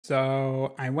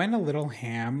So I went a little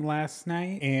ham last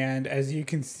night, and as you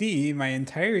can see, my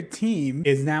entire team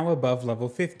is now above level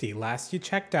 50. Last you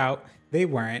checked out, they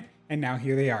weren't, and now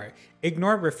here they are.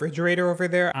 Ignore refrigerator over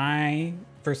there. I,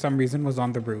 for some reason, was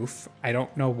on the roof. I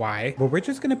don't know why, but we're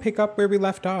just gonna pick up where we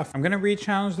left off. I'm gonna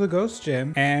re-challenge the ghost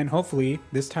gym, and hopefully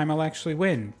this time I'll actually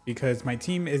win because my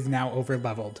team is now over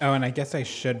leveled. Oh, and I guess I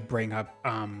should bring up,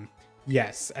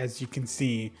 yes, as you can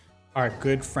see, our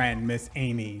good friend, Miss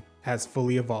Amy, has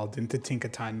fully evolved into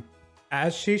Tinkaton.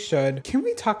 As she should. Can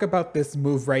we talk about this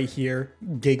move right here?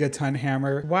 Gigaton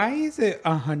Hammer. Why is it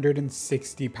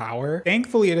 160 power?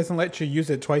 Thankfully, it doesn't let you use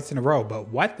it twice in a row, but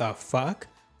what the fuck?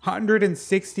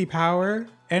 160 power?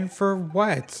 And for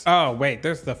what? Oh, wait,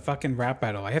 there's the fucking rap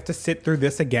battle. I have to sit through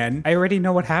this again? I already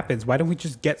know what happens. Why don't we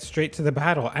just get straight to the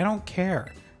battle? I don't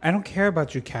care. I don't care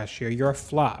about you, Cashier. You're a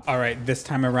flop. All right, this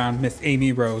time around, Miss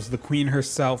Amy Rose, the queen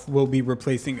herself, will be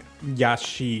replacing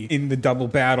Yashi in the double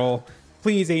battle.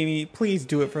 Please, Amy, please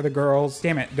do it for the girls.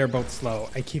 Damn it, they're both slow.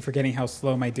 I keep forgetting how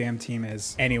slow my damn team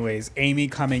is. Anyways, Amy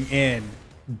coming in.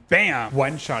 Bam!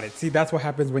 One-shot it. See, that's what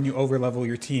happens when you overlevel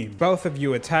your team. Both of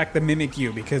you attack the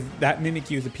Mimikyu because that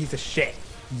Mimikyu is a piece of shit.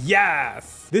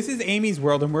 Yes! This is Amy's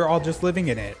world and we're all just living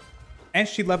in it. And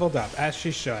she leveled up, as she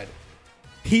should.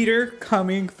 Peter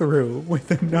coming through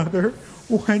with another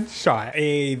one shot.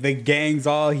 Hey, the gang's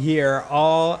all here.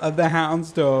 All of the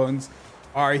Houndstones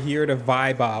are here to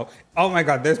vibe out. Oh my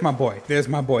god, there's my boy. There's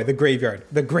my boy, the graveyard.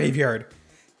 The graveyard.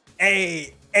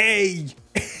 Hey, hey.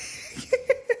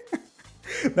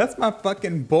 That's my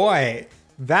fucking boy.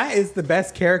 That is the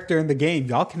best character in the game.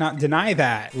 Y'all cannot deny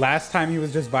that. Last time he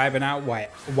was just vibing out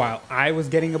while I was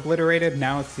getting obliterated.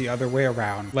 Now it's the other way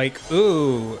around. Like,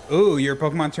 ooh, your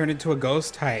Pokemon turned into a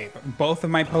ghost type. Both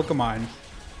of my Pokemon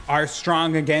are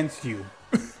strong against you.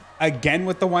 Again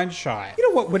with the one shot. You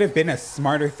know what would have been a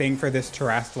smarter thing for this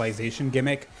terastallization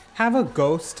gimmick? Have a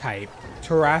ghost type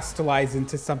terastallize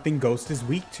into something ghost is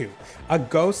weak to. A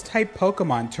ghost type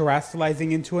Pokemon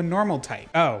terastallizing into a normal type.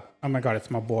 Oh my god,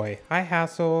 it's my boy. Hi,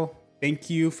 Hassel.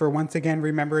 Thank you for once again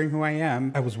remembering who I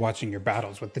am. I was watching your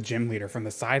battles with the gym leader from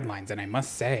the sidelines, and I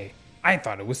must say, I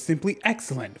thought it was simply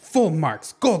excellent. Full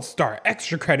marks, gold star,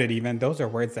 extra credit even. Those are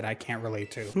words that I can't relate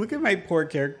to. Look at my poor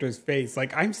character's face.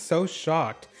 Like, I'm so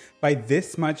shocked by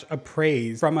this much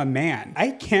praise from a man.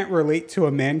 I can't relate to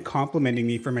a man complimenting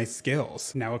me for my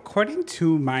skills. Now, according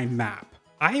to my map,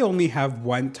 I only have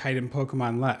one Titan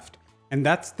Pokemon left, and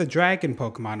that's the Dragon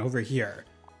Pokemon over here.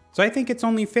 So I think it's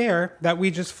only fair that we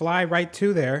just fly right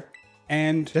to there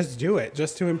and just do it,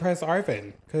 just to impress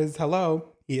Arvin. Because hello,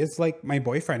 he is like my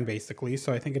boyfriend basically,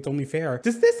 so I think it's only fair.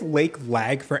 Does this lake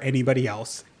lag for anybody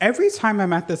else? Every time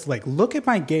I'm at this lake, look at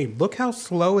my game. Look how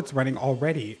slow it's running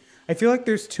already. I feel like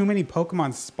there's too many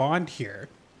Pokemon spawned here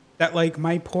that like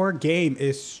my poor game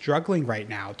is struggling right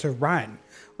now to run.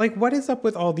 Like, what is up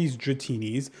with all these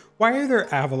Dratinis? Why are there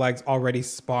Avalags already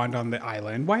spawned on the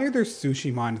island? Why are there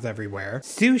Sushimons everywhere?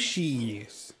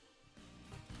 Sushis.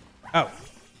 Oh.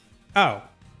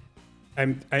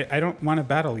 I don't want to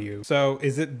battle you. So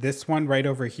is it this one right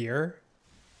over here?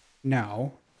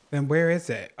 No. Then where is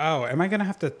it? Oh, am I gonna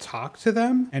have to talk to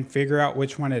them and figure out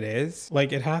which one it is?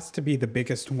 Like, it has to be the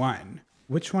biggest one.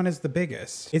 Which one is the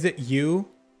biggest? Is it you?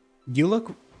 You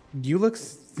look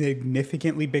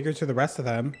significantly bigger to the rest of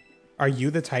them. Are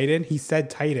you the Titan? He said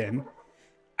Titan.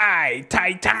 I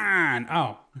Titan!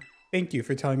 Oh, thank you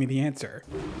for telling me the answer.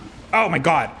 Oh my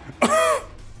god.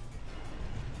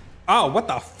 Oh, what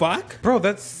the fuck? Bro,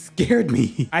 that scared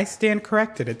me. I stand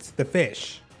corrected. It's the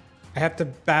fish. I have to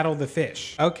battle the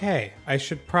fish. Okay, I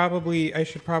should probably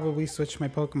switch my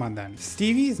Pokemon then.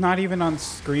 Stevie's not even on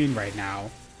screen right now,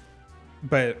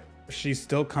 but she's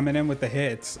still coming in with the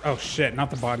hits. Oh shit, not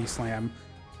the body slam.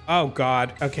 Oh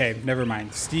god. Okay, never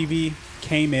mind. Stevie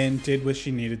came in, did what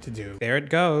she needed to do. There it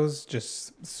goes,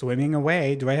 just swimming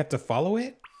away. Do I have to follow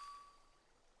it?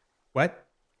 What?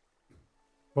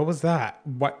 What was that?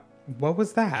 What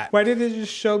was that? Why did it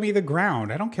just show me the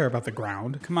ground? I don't care about the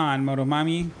ground. Come on,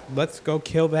 Motomami. Let's go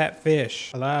kill that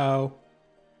fish. Hello?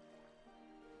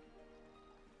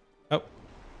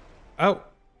 Oh,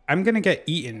 I'm gonna get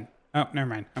eaten. Oh, never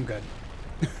mind. I'm good.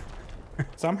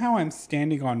 Somehow I'm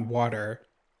standing on water.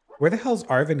 Where the hell's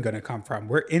Arvin gonna come from?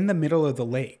 We're in the middle of the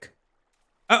lake.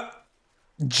 Oh,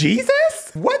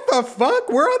 Jesus? What the fuck?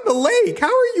 We're on the lake. How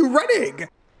are you running?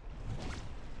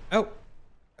 Oh.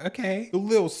 Okay. The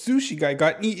little sushi guy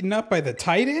got eaten up by the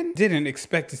Titan? Didn't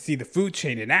expect to see the food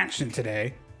chain in action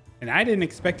today. And I didn't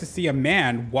expect to see a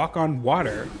man walk on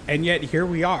water. And yet here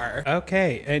we are.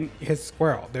 Okay, and his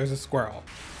squirrel. There's a squirrel.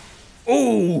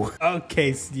 Oh,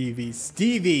 okay, Stevie.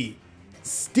 Stevie,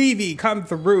 Stevie, come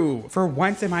through. For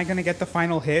once, am I gonna get the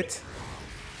final hit?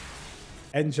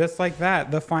 And just like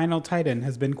that, the final Titan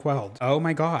has been quelled. Oh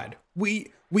my god.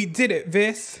 We did it,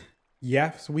 Vis.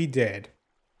 Yes, we did.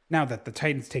 Now that the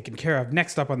Titan's taken care of,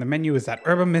 next up on the menu is that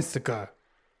Herba Mystica.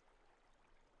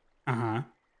 Uh-huh.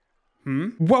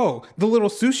 Whoa, the little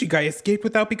sushi guy escaped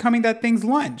without becoming that thing's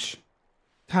lunch.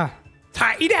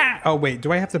 Titan! Oh wait,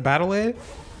 do I have to battle it?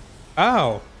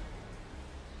 Oh.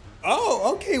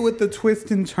 Oh, okay, with the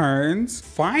twists and turns.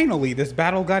 Finally, this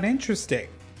battle got interesting.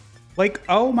 Like,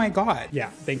 oh my god. Yeah,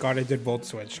 thank god I did Volt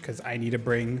Switch, because I need to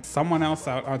bring someone else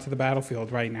out onto the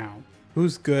battlefield right now.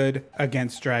 Who's good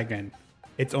against Dragon?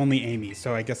 It's only Amy,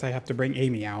 so I guess I have to bring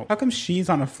Amy out. How come she's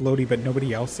on a floaty but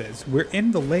nobody else is? We're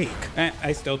in the lake.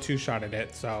 I still two-shotted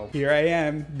it, so here I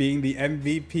am, being the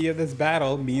MVP of this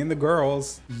battle, me and the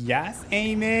girls. Yes,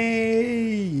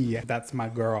 Amy! That's my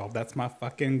girl. That's my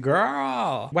fucking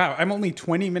girl. Wow, I'm only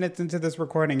 20 minutes into this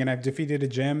recording and I've defeated a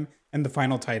gym and the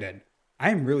final Titan.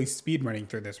 I'm really speedrunning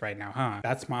through this right now, huh?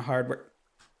 That's my hard work.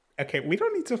 Okay, we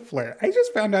don't need to flirt. I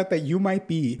just found out that you might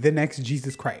be the next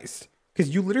Jesus Christ.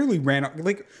 Because you literally ran on,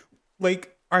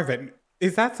 like, Arvin,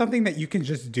 is that something that you can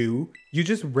just do? You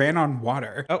just ran on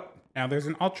water. Oh, now there's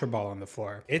an Ultra Ball on the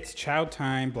floor. It's chow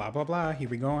time, blah, blah, blah. Here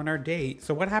we go on our date.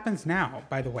 So what happens now,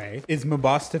 by the way? Is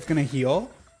Mabostiff gonna heal?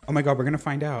 Oh my god, we're gonna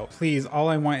find out. Please, all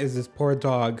I want is this poor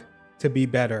dog to be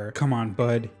better. Come on,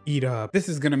 bud, eat up. This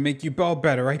is gonna make you all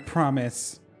better, I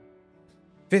promise.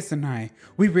 Vis and I,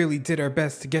 we really did our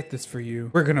best to get this for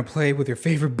you. We're gonna play with your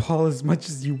favorite ball as much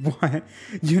as you want.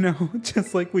 You know,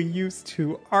 just like we used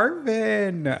to.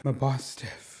 Arvin!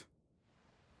 Mabostiff.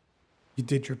 You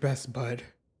did your best, bud.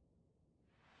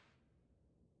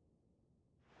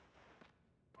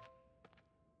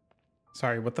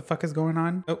 Sorry, what the fuck is going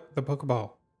on? Oh, the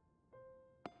Pokeball.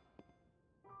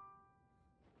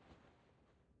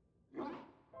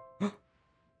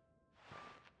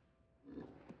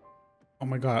 Oh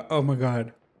my god, oh my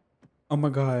god, oh my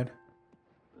god.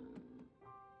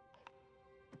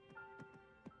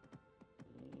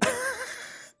 Wait,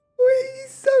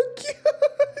 he's so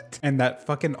cute! And that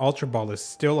fucking Ultra Ball is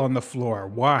still on the floor.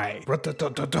 Why?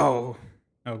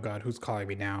 Oh god, who's calling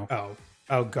me now?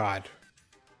 Oh god.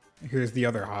 Here's the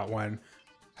other hot one.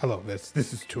 Hello, this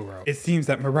is Turo. It seems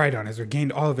that Miraidon has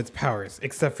regained all of its powers,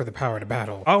 except for the power to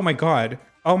battle. Oh my god,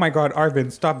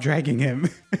 Arvin, stop dragging him.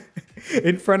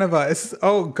 In front of us.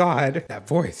 Oh god. That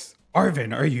voice.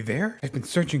 Arvin, are you there? I've been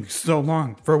searching so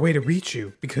long for a way to reach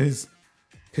you because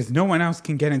no one else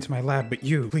can get into my lab but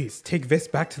you. Please take Vis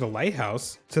back to the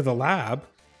lighthouse, to the lab.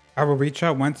 I will reach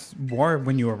out once more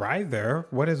when you arrive there.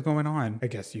 What is going on? I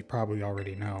guess you probably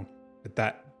already know. But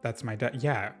that's my dad.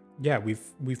 Yeah,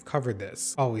 we've covered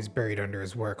this. Always buried under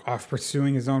his work, off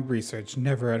pursuing his own research,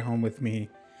 never at home with me.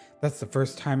 That's the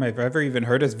first time I've ever even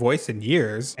heard his voice in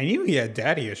years. I knew he had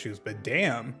daddy issues, but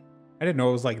damn. I didn't know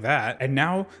it was like that. And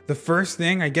now the first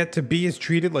thing I get to be is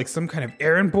treated like some kind of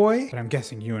errand boy? But I'm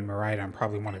guessing you and Miraidon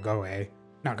probably want to go, eh?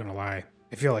 Not gonna lie.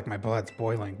 I feel like my blood's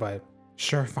boiling, but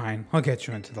sure, fine. I'll get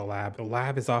you into the lab. The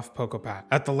lab is off Pokepath,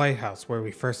 at the lighthouse where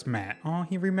we first met. Oh,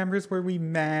 he remembers where we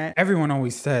met. Everyone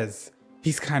always says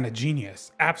he's kind of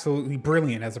genius, absolutely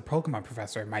brilliant as a Pokemon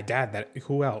professor. My dad,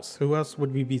 who else? Who else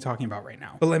would we be talking about right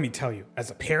now? But let me tell you,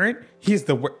 as a parent, he's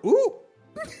the worst. Ooh,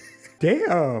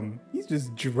 damn, he's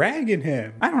just dragging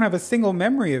him. I don't have a single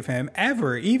memory of him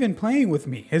ever even playing with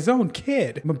me, his own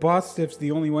kid. Mabostiff's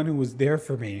the only one who was there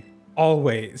for me,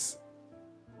 always.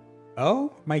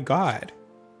 Oh my god,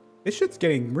 this shit's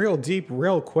getting real deep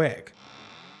real quick.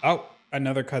 Oh,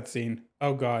 another cutscene.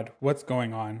 Oh god, what's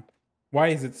going on? Why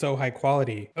is it so high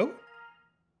quality? Oh.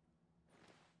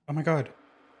 Oh my god.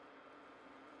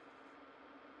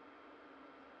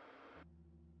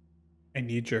 I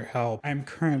need your help. I'm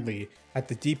currently at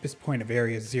the deepest point of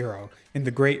Area 0 in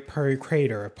the Great Prairie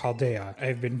Crater of Paldea. I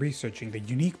have been researching the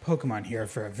unique Pokemon here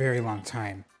for a very long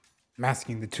time. I'm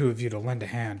asking the two of you to lend a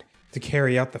hand to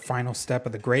carry out the final step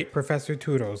of the great Professor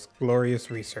Turo's glorious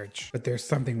research. But there's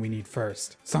something we need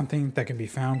first. Something that can be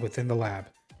found within the lab.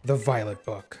 The Violet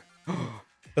Book.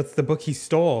 That's the book he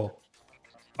stole.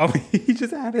 Oh, he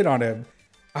just had it on him.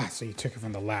 Ah, so you took it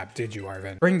from the lab, did you,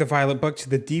 Arvin? Bring the Violet Book to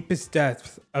the deepest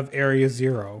depths of Area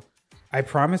 0. I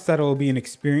promise that it will be an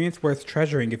experience worth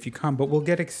treasuring if you come, but we'll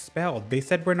get expelled. They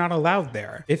said we're not allowed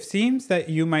there. It seems that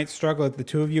you might struggle if the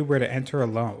two of you were to enter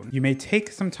alone. You may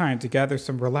take some time to gather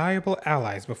some reliable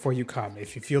allies before you come,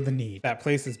 if you feel the need. That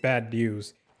place is bad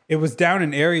news. It was down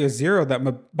in Area 0 that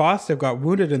Mabostiff got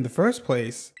wounded in the first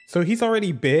place. So he's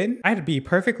already been? I'd be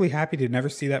perfectly happy to never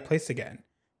see that place again.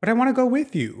 But I want to go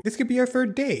with you. This could be our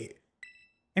third date.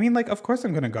 I mean, like, of course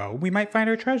I'm gonna go. We might find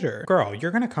our treasure. Girl,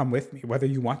 you're gonna come with me, whether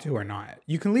you want to or not.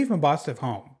 You can leave Mabostif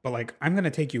home, but like, I'm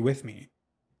gonna take you with me.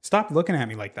 Stop looking at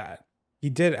me like that. He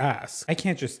did ask. I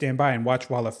can't just stand by and watch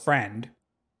while a friend.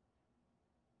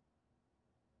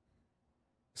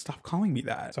 Stop calling me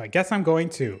that. So I guess I'm going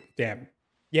to. Damn.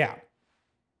 Yeah.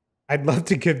 I'd love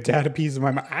to give Dad a piece of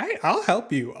my mind. I'll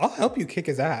help you. I'll help you kick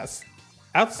his ass.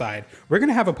 Outside, we're going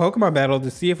to have a Pokemon battle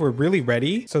to see if we're really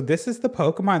ready. So this is the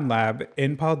Pokemon lab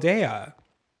in Paldea.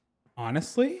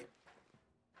 Honestly,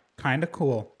 kind of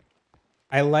cool.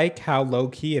 I like how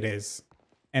low-key it is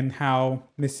and how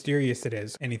mysterious it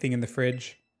is. Anything in the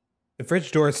fridge? The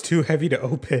fridge door is too heavy to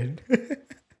open.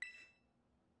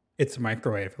 It's a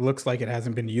microwave. It looks like it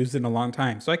hasn't been used in a long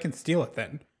time, so I can steal it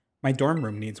then. My dorm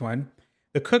room needs one.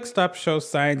 The cookstop shows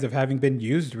signs of having been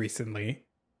used recently.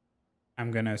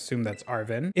 I'm gonna assume that's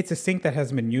Arvin. It's a sink that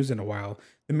hasn't been used in a while.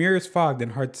 The mirror is fogged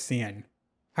and hard to see in.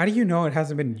 How do you know it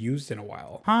hasn't been used in a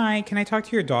while? Hi, can I talk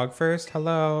to your dog first?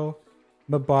 Hello.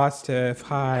 Mabostif,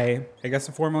 hi. I guess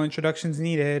a formal introduction's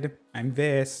needed. I'm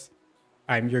Vis.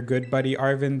 I'm your good buddy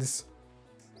Arvin's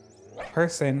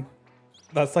person.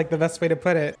 That's like the best way to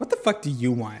put it. What the fuck do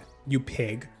you want, you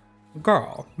pig?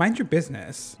 Girl, mind your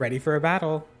business. Ready for a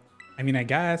battle? I mean, I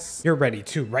guess. You're ready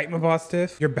too, right,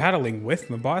 Mabostif? You're battling with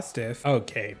Mabostif.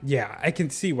 Okay, yeah, I can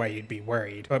see why you'd be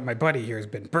worried. But my buddy here has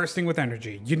been bursting with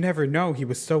energy. You never know, he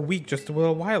was so weak just a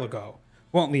little while ago.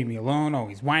 Won't leave me alone,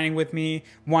 always whining with me,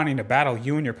 wanting to battle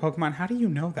you and your Pokemon. How do you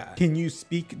know that? Can you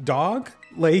speak dog?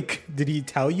 Like, did he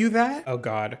tell you that? Oh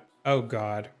God, oh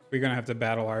God. We're gonna have to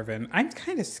battle Arvin. I'm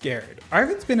kind of scared.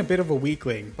 Arvin's been a bit of a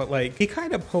weakling, but like, he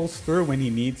kind of pulls through when he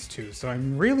needs to. So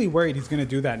I'm really worried he's gonna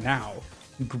do that now.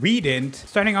 Greedent,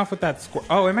 starting off with that squirrel.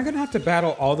 Oh, am I gonna have to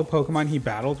battle all the Pokemon he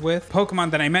battled with?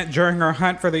 Pokemon that I met during our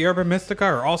hunt for the Urban Mystica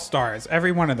are all stars,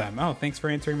 every one of them. Oh, thanks for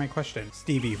answering my question.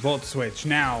 Stevie, Volt Switch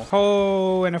now.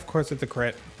 Oh, and of course it's a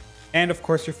crit. And of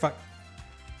course you're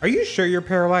Are you sure you're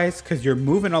paralyzed? Cause you're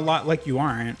moving a lot like you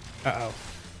aren't. Uh-oh.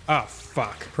 Oh,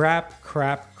 fuck.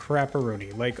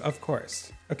 Crapperoonie. Like, of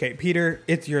course. Okay, Peter,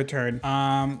 it's your turn.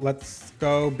 Let's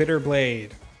go Bitter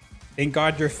Blade. Thank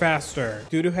God you're faster.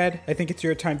 Doodoohead, I think it's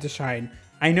your time to shine.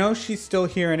 I know she's still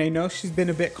here and I know she's been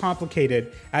a bit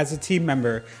complicated as a team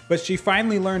member, but she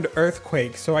finally learned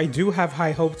Earthquake, so I do have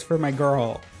high hopes for my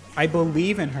girl. I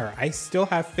believe in her. I still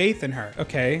have faith in her.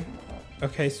 Okay.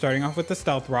 Okay, starting off with the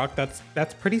Stealth Rock. That's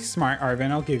pretty smart,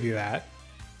 Arvin. I'll give you that.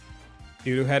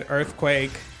 Doodoohead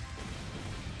Earthquake.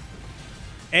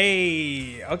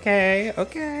 Hey, okay,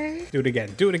 okay. Do it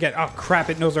again, do it again. Oh crap,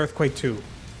 it knows Earthquake too.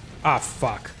 Ah,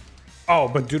 fuck. Oh,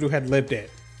 but Doodoohead lived it.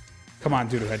 Come on,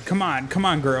 Doodoohead. Come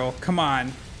on, girl. Come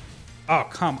on. Oh,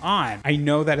 come on. I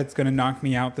know that it's gonna knock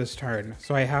me out this turn,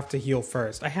 so I have to heal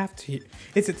first. I have to.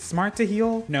 Is it smart to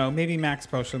heal? No, maybe Max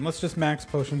Potion. Let's just Max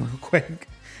Potion real quick.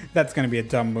 That's gonna be a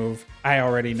dumb move. I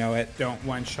already know it. Don't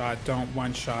one shot. Don't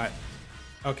one shot.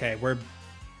 Okay, we're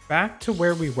back to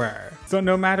where we were. So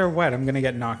no matter what, I'm gonna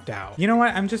get knocked out. You know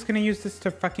what? I'm just gonna use this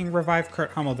to fucking revive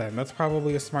Kurt Hummel then. That's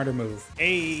probably a smarter move.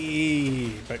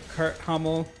 Hey, but Kurt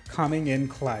Hummel coming in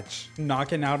clutch.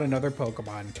 Knocking out another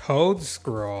Pokemon.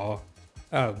 Toedscruel.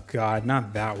 Oh God,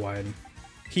 not that one.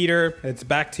 Peter, it's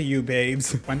back to you,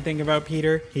 babes. One thing about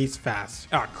Peter, he's fast.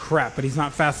 Oh crap, but he's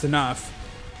not fast enough.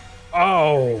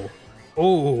 Oh,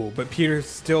 but Peter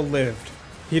still lived.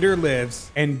 Peter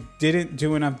lives and didn't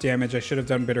do enough damage. I should have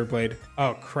done Bitter Blade.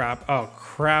 Oh crap, oh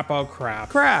crap, oh crap.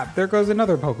 Crap, there goes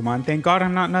another Pokemon. Thank God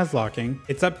I'm not Nuzlocking.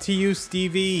 It's up to you,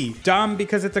 Stevie. Dumb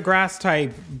because it's a grass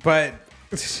type, but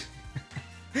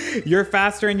you're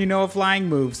faster and you know a flying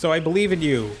move, so I believe in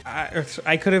you.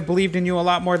 I could have believed in you a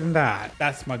lot more than that.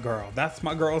 That's my girl. That's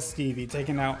my girl, Stevie,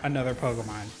 taking out another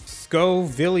Pokemon.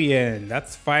 Scovillion,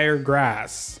 that's fire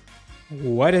grass.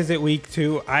 What is it weak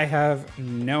to? I have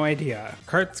no idea.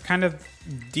 Kurt's kind of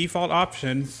default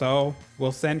option, so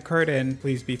we'll send Kurt in.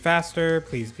 Please be faster,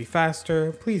 please be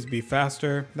faster, please be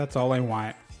faster. That's all I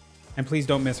want. And please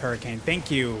don't miss Hurricane.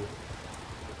 Thank you,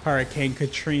 Hurricane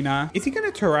Katrina. Is he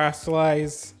gonna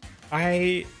terrestrialize?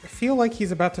 I feel like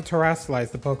he's about to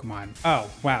terrestrialize the Pokemon. Oh,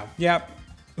 wow. Yep.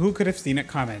 Who could have seen it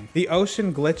coming? The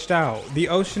ocean glitched out. The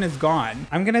ocean is gone.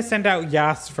 I'm gonna send out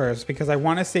Yas first because I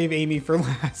want to save Amy for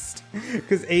last.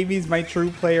 Because Amy's my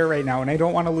true player right now and I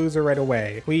don't want to lose her right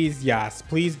away. Please, Yas.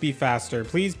 Please be faster.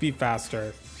 Please be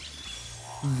faster.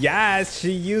 Yes,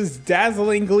 she used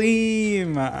Dazzling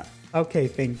Gleam. Okay,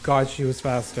 thank God she was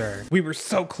faster. We were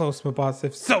so close,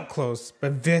 Mabosif. So close.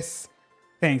 But this,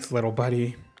 thanks, little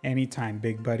buddy. Anytime,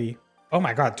 big buddy. Oh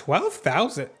my God,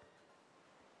 12,000.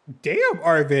 Damn,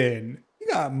 Arvin, you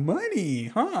got money,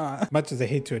 huh? Much as I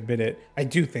hate to admit it, I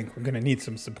do think we're gonna need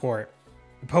some support.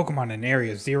 The Pokemon in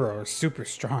Area Zero are super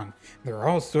strong. There are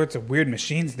all sorts of weird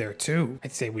machines there too.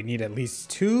 I'd say we need at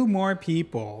least 2 more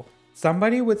people.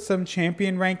 Somebody with some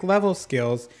champion rank level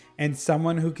skills and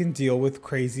someone who can deal with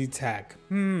crazy tech.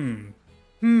 I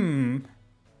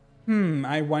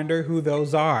wonder who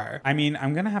those are. I mean,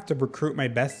 I'm gonna have to recruit my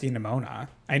bestie Nimona.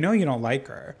 I know you don't like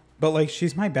her, but like,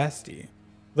 she's my bestie.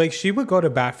 Like, she would go to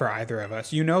bat for either of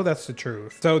us. You know that's the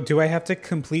truth. So do I have to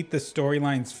complete the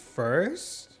storylines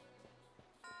first?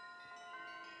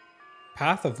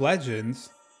 Path of Legends?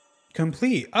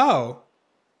 Complete. Oh,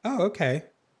 okay.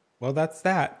 Well, that's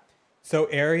that. So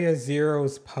Area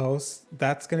Zero's post,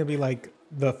 that's gonna be like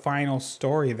the final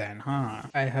story then, huh?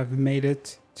 I have made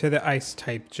it to the ice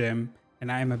type gym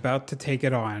and I am about to take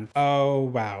it on. Oh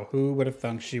wow, who would have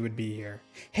thunk she would be here?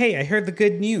 Hey, I heard the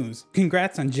good news.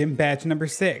 Congrats on gym badge number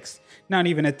 6. Not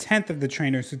even a 10th of the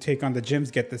trainers who take on the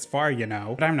gyms get this far, you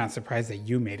know. But I'm not surprised that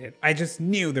you made it. I just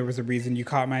knew there was a reason you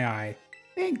caught my eye.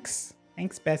 Thanks.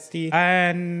 Thanks, bestie.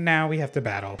 And now we have to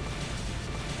battle.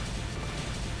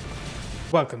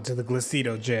 Welcome to the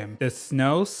Glacido Gym. The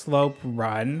snow slope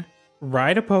run.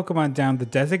 Ride a Pokemon down the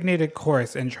designated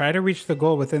course and try to reach the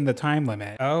goal within the time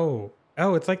limit. Oh,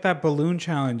 it's like that balloon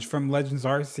challenge from Legends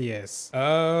Arceus.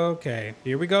 Okay,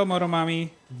 here we go, Motomami.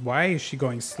 Why is she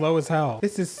going slow as hell?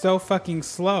 This is so fucking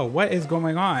slow. What is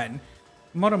going on?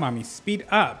 Motomami, speed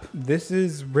up. This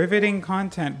is riveting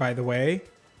content, by the way.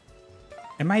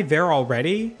 Am I there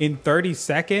already? In 30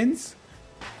 seconds?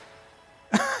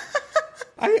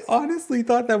 I honestly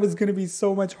thought that was going to be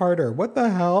so much harder. What the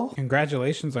hell?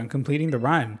 Congratulations on completing the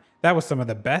run. That was some of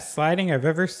the best sliding I've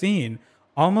ever seen.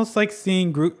 Almost like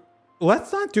seeing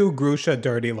Let's not do Grusha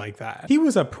dirty like that. He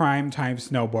was a prime time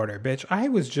snowboarder, bitch. I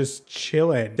was just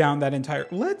chilling down that entire...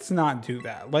 Let's not do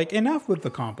that. Like, enough with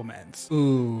the compliments.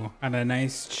 Ooh, on a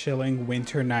nice chilling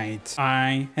winter night,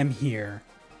 I am here.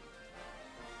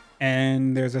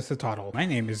 And there's a Citadel. My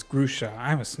name is Grusha.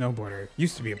 I'm a snowboarder.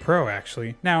 Used to be a pro,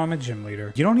 actually. Now I'm a gym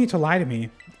leader. You don't need to lie to me.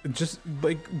 Just,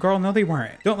 like, girl, no they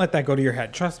weren't. Don't let that go to your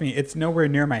head. Trust me, it's nowhere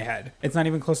near my head. It's not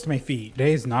even close to my feet.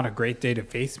 Today is not a great day to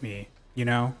face me. You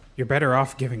know, you're better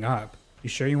off giving up. You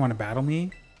sure you want to battle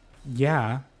me?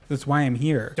 Yeah, that's why I'm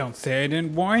here. Don't say I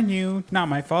didn't warn you. Not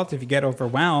my fault if you get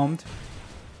overwhelmed.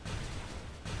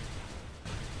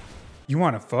 You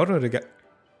want a photo to get...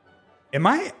 Am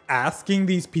I asking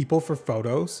these people for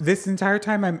photos? This entire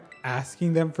time I'm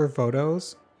asking them for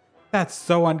photos? That's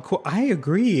so uncool. I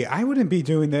agree. I wouldn't be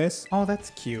doing this. Oh, that's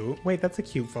cute. Wait, that's a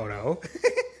cute photo.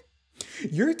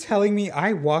 You're telling me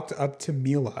I walked up to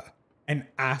Mila and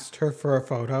asked her for a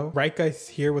photo? Right guy's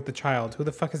here with the child. Who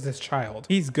the fuck is this child?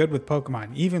 He's good with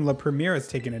Pokemon. Even La Premiere has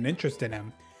taken an interest in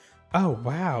him. Oh,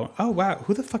 wow. Oh, wow.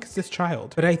 Who the fuck is this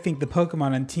child? But I think the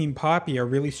Pokemon on Team Poppy are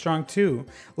really strong too.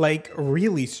 Like,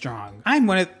 really strong. I'm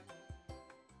one of...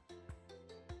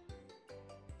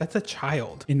 That's a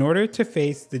child. In order to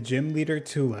face the gym leader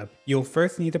Tulip, you'll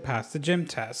first need to pass the gym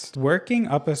test. Working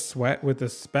up a sweat with a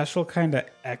special kind of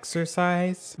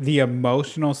exercise. The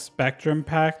emotional spectrum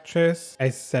practice. I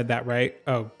said that right.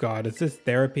 Oh God, is this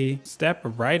therapy? Step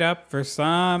right up for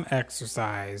some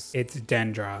exercise. It's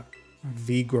Dendra.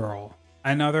 The girl.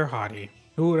 Another hottie.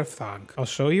 Who would have thunk? I'll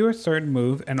show you a certain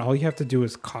move and all you have to do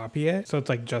is copy it. So it's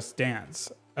like Just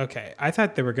Dance. Okay, I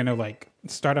thought they were gonna like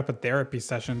start up a therapy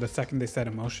session the second they said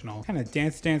emotional. What kind of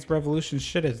Dance Dance Revolution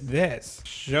shit is this?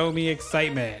 Show me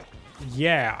excitement.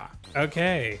 Yeah.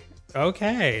 Okay.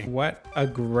 Okay. What a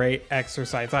great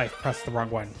exercise. I pressed the wrong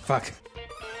one. Fuck.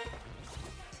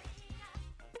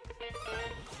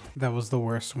 That was the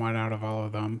worst one out of all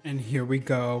of them. And here we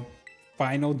go.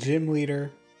 Final gym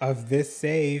leader of this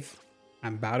save.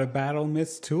 I'm about to battle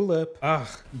Miss Tulip. Ugh,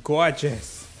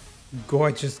 gorgeous.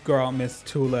 Gorgeous girl, Miss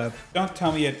Tulip. Don't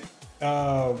tell me it...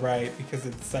 Oh, right, because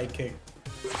it's psychic.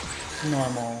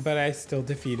 Normal. But I still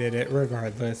defeated it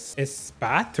regardless.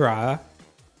 Espatra?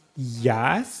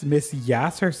 Yas? Miss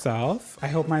Yas herself? I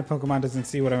hope my Pokemon doesn't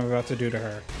see what I'm about to do to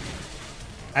her.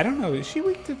 I don't know, is she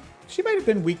weak to... She might have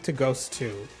been weak to Ghost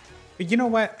too. But you know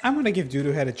what? I'm gonna give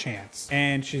Doodoo-Head a chance.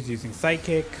 And she's using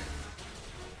Psychic.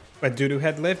 But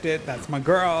Doodoo-Head lived it. That's my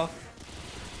girl.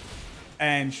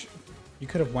 And you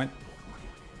could have went...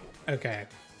 Okay.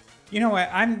 You know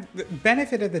what? I'm...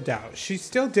 Benefit of the doubt. She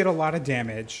still did a lot of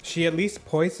damage. She at least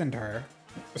poisoned her.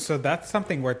 So that's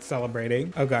something worth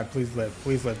celebrating. Oh God, please live.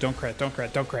 Please live. Don't crit. Don't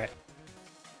crit. Don't crit.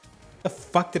 The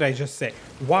fuck did I just say?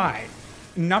 Why?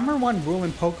 Number one rule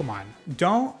in Pokemon.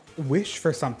 Don't wish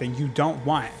for something you don't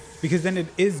want. Because then it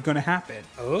is gonna happen.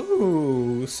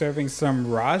 Oh, serving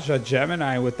some Raja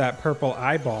Gemini with that purple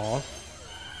eyeball.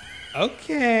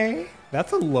 Okay,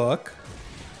 that's a look.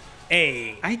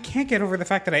 Hey, I can't get over the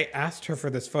fact that I asked her for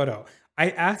this photo. I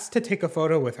asked to take a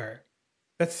photo with her.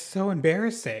 That's so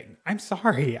embarrassing. I'm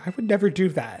sorry. I would never do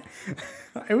that.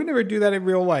 I would never do that in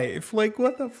real life. Like,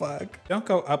 what the fuck? Don't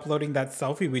go uploading that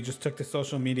selfie we just took to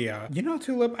social media. You know,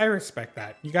 Tulip, I respect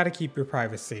that. You gotta keep your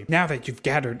privacy. Now that you've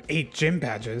gathered 8 gym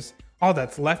badges, all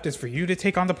that's left is for you to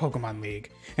take on the Pokemon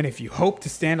League. And if you hope to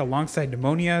stand alongside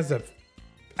Pneumonia's of...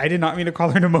 I did not mean to call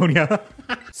her Pneumonia.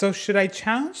 So should I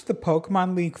challenge the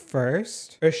Pokemon League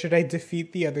first, or should I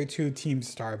defeat the other 2 Team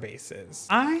Star bases?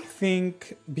 I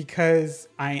think because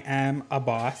I am a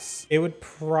boss, it would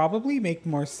probably make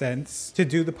more sense to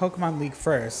do the Pokemon League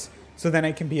first, so then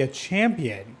I can be a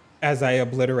champion as I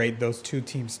obliterate those 2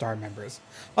 Team Star members.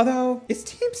 Although, is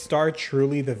Team Star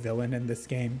truly the villain in this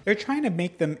game? They're trying to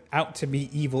make them out to be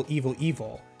evil, evil,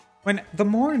 evil. When the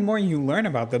more and more you learn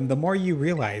about them, the more you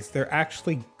realize they're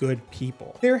actually good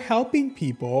people. They're helping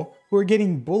people who are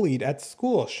getting bullied at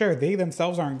school. Sure, they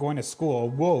themselves aren't going to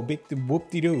school. Whoa, big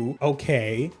whoop-de-doo.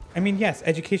 Okay. I mean, yes,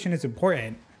 education is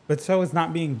important, but so is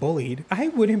not being bullied. I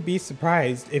wouldn't be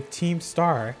surprised if Team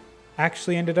Star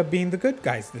actually ended up being the good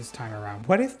guys this time around.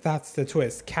 What if that's the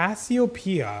twist?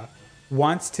 Cassiopeia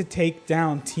wants to take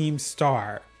down Team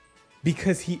Star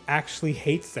because he actually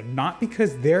hates them, not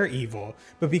because they're evil,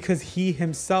 but because he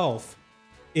himself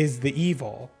is the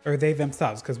evil, or they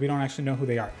themselves, because we don't actually know who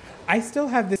they are. I still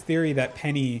have this theory that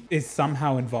Penny is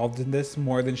somehow involved in this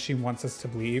more than she wants us to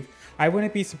believe. I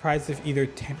wouldn't be surprised if either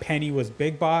Penny was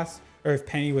Big Boss or if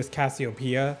Penny was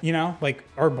Cassiopeia, you know, like,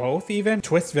 or both even.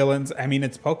 Twist villains, I mean,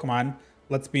 it's Pokemon.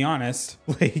 Let's be honest.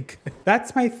 Like,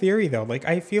 that's my theory though. Like,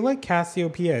 I feel like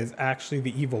Cassiopeia is actually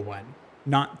the evil one,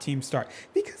 not Team Star.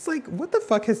 Because like, what the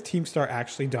fuck has Team Star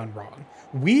actually done wrong?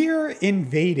 We're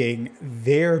invading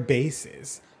their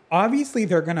bases. Obviously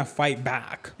they're gonna fight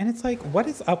back. And it's like, what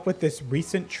is up with this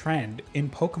recent trend in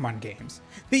Pokemon games?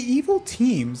 The evil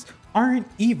teams aren't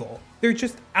evil. They're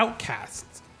just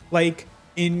outcasts. Like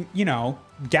in, you know,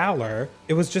 Galar,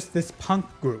 it was just this punk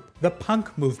group, the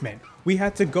punk movement. We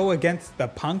had to go against the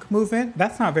punk movement.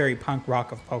 That's not very punk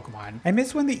rock of Pokemon. I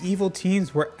miss when the evil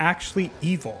teams were actually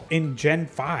evil. In Gen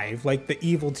 5, like the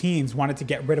evil teams wanted to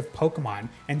get rid of Pokemon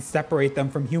and separate them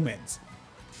from humans.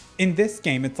 In this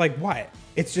game, it's like what?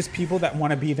 It's just people that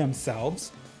want to be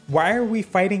themselves? Why are we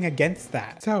fighting against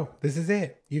that? So, this is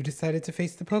it. You've decided to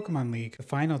face the Pokemon League. The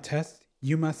final test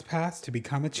you must pass to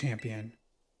become a champion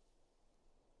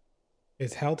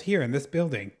is held here in this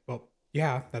building. Well,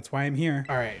 yeah, that's why I'm here.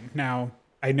 All right, now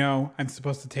I know I'm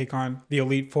supposed to take on the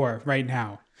Elite Four right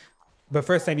now, but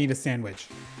first I need a sandwich.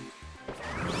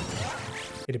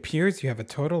 It appears you have a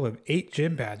total of 8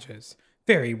 gym badges.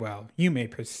 Very well, you may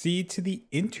proceed to the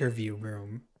interview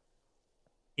room.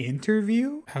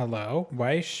 Interview? Hello,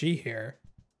 why is she here?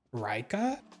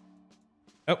 Rika?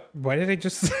 Oh, why did I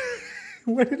just...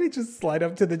 why did I just slide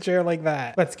up to the chair like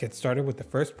that? Let's get started with the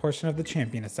first portion of the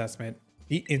champion assessment.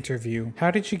 The interview. How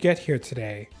did you get here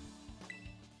today?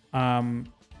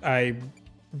 I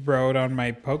rode on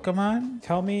my Pokemon?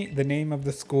 Tell me the name of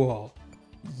the school.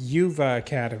 Yuva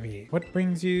Academy. What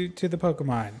brings you to the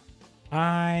Pokemon?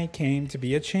 I came to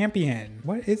be a champion.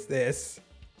 What is this?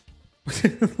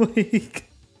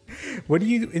 Like, what do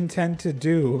you intend to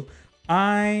do?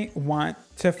 I want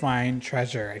to find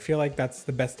treasure. I feel like that's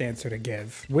the best answer to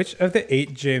give. Which of the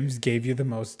 8 gyms gave you the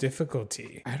most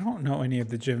difficulty? I don't know any of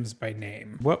the gyms by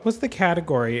name. What was the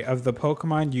category of the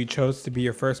Pokemon you chose to be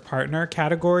your first partner?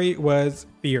 Category was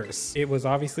fierce. It was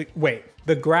obviously, wait,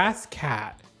 the grass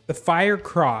cat, the fire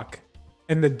croc,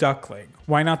 and the duckling.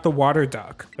 Why not the water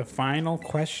duck? The final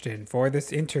question for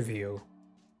this interview.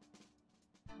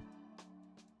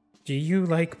 Do you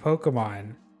like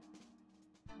Pokemon?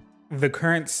 The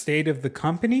current state of the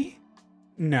company?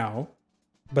 No.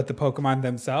 But the Pokemon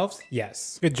themselves?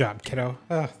 Yes. Good job, kiddo.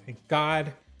 Oh, thank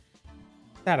God.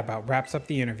 That about wraps up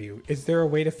the interview. Is there a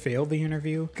way to fail the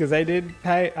interview? Because I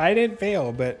didn't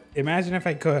fail, but imagine if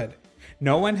I could.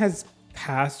 No one has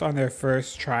passed on their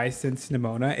first try since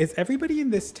Nimona. Is everybody in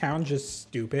this town just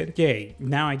stupid? Yay,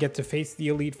 now I get to face the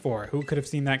Elite Four. Who could have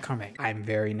seen that coming? I'm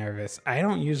very nervous. I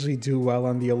don't usually do well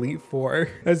on the Elite Four,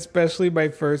 especially my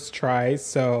first try,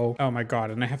 so... Oh my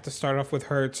God, and I have to start off with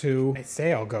her too. I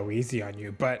say I'll go easy on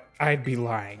you, but I'd be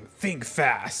lying. Think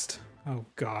fast. Oh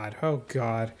God, oh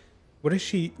God. What is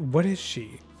she? What is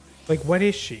she? Like, what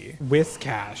is she?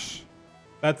 Whiscash.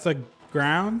 That's a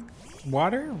ground?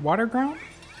 Water? Water ground?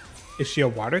 Is she a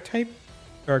water type?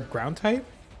 Or a ground type?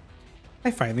 I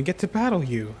finally get to battle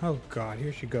you. Oh God,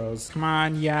 here she goes. Come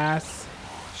on, yes.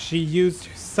 She used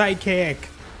Psychic.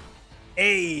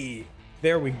 Hey,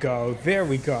 there we go. There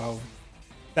we go.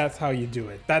 That's how you do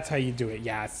it. That's how you do it,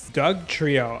 yes. Doug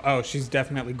Trio. Oh, she's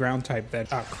definitely ground type then.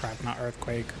 Oh crap, not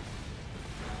Earthquake.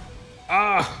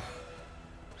 Ah!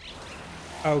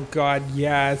 Oh god,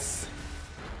 yes.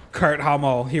 Kurt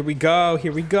Hummel, here we go,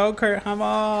 Kurt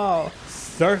Hummel.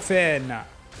 Surfing.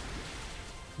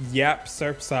 Yep,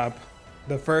 surf's up.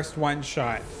 The first one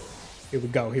shot. Here we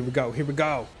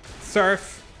go.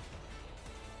 Surf.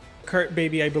 Kurt,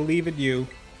 baby, I believe in you.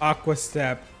 Aqua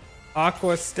step.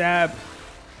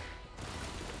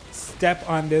 Step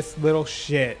on this little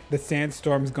shit. The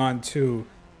sandstorm's gone too.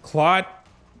 Claude.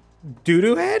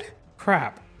 Doo-doo head?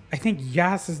 Crap. I think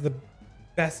Yas is the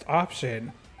best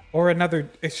option. Or another,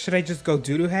 should I just go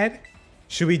doo-doo head?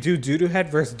 Should we do doo-doo head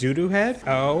versus doo-doo head?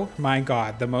 Oh my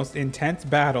god, the most intense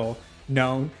battle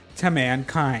known to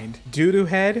mankind. Doo-doo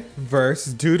head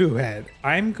versus doo-doo head.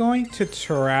 I'm going to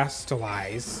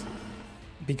terrestrialize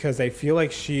because I feel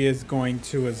like she is going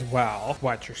to as well.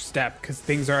 Watch your step, because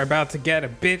things are about to get a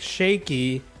bit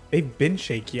shaky. They've been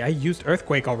shaky. I used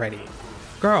Earthquake already.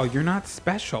 Girl, you're not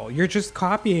special. You're just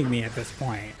copying me at this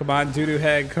point. Come on, doo-doo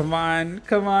head. Come on,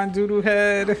 doo-doo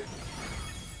head.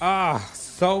 Ah,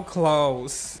 so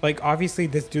close. Like, obviously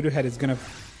this doo-doo head is gonna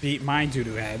beat my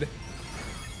doo-doo head.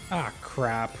 Ah,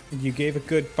 crap. You gave a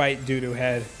good fight, doo-doo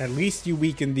head. At least you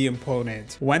weakened the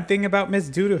opponent. One thing about Miss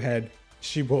Doo-doo head,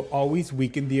 she will always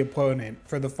weaken the opponent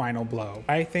for the final blow.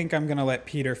 I think I'm gonna let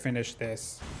Peter finish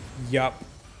this. Yup.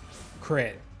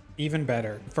 Crit. Even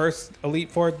better. First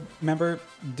Elite Four member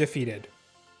defeated.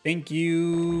 Thank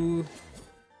you,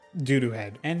 Doo-doo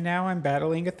head. And now I'm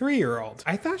battling a 3-year-old.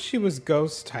 I thought she was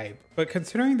ghost type, but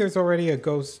considering there's already a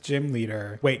ghost gym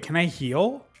leader. Wait, can I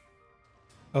heal?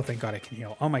 Oh, thank God I can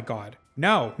heal. Oh my God.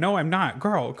 No, I'm not.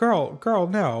 Girl,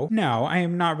 no. No, I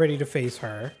am not ready to face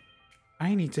her.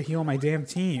 I need to heal my damn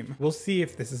team. We'll see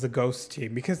if this is a ghost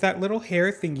team, because that little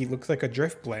hair thingy looks like a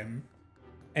drift blim.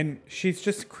 And she's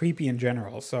just creepy in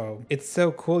general, so it's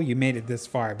so cool you made it this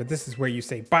far, but this is where you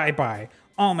say bye-bye.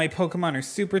 All my Pokemon are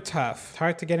super tough. It's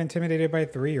hard to get intimidated by a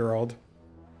 3-year-old.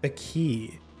 The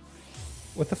key.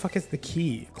 What the fuck is the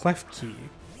key? Cleft key.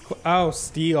 Oh,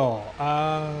 steel.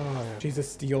 Oh, she's a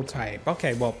steel type.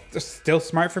 Okay, well, still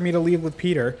smart for me to leave with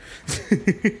Peter.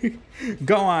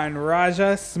 Go on,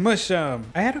 Raja, smush him.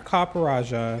 I had a Copper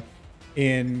Raja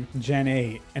in Gen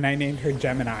 8, and I named her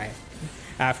Gemini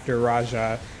after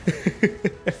Raja.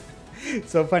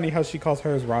 So funny how she calls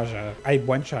hers Raja. I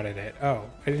one-shotted it. Oh,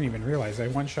 I didn't even realize I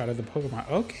one-shotted the Pokemon.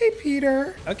 Okay,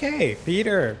 Peter. Okay,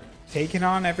 Peter. Taking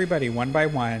on everybody one by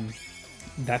one.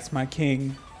 That's my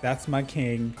king. That's my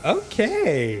king.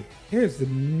 Okay. There's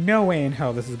no way in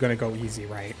hell this is gonna go easy,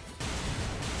 right?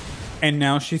 And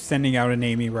now she's sending out an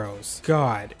Amy Rose.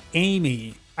 God,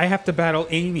 Amy. I have to battle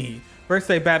Amy. First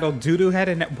I battled Doo-doo head,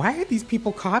 and why are these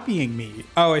people copying me?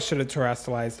 Oh, I should have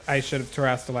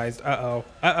terrestrialized.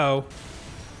 Uh-oh.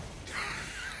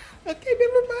 Okay,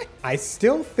 never mind. I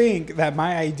still think that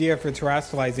my idea for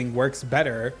terrestrializing works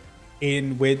better,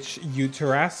 in which you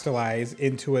terrestrialize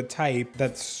into a type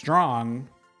that's strong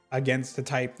against a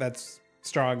type that's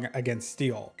strong against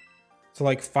steel. So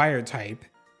like fire type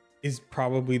is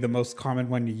probably the most common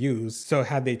one to use. So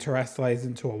had they terrestrialized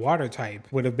into a water type,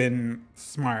 would have been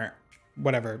smart.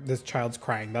 Whatever, this child's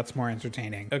crying. That's more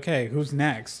entertaining. Okay, who's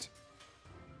next?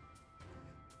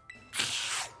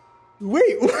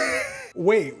 Wait,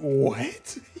 wait,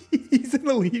 what? He's an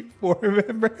Elite Four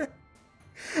member?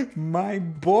 My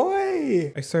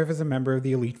boy! I serve as a member of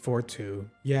the Elite Four too.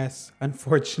 Yes,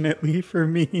 unfortunately for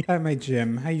me. At my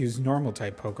gym, I use normal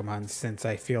type Pokemon since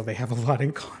I feel they have a lot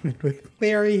in common with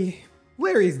Larry.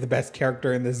 Larry's the best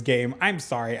character in this game. I'm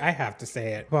sorry, I have to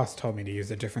say it. Boss told me to use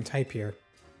a different type here.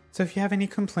 So if you have any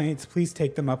complaints, please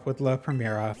take them up with La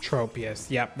Primera.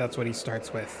 Tropius. Yep, that's what he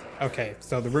starts with. Okay,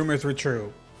 so the rumors were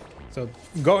true. So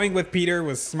going with Peter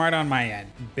was smart on my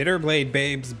end. Bitter Blade,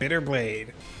 babes. Bitter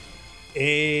Blade.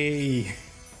 Hey.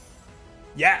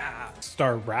 Yeah.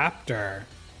 Staraptor.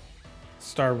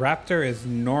 Staraptor is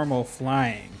normal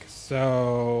flying.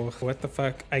 So what the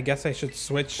fuck? I guess I should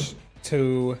switch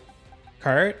to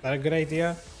Kurt. Is that a good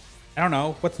idea? I don't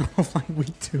know. What's normal flying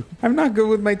weak to? I'm not good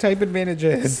with my type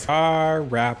advantages.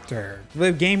 Staraptor.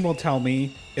 The game will tell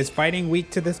me, is fighting weak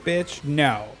to this bitch?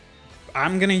 No.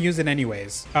 I'm gonna use it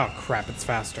anyways. Oh crap, it's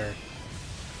faster.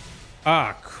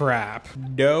 Ah, crap.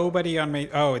 Nobody on my...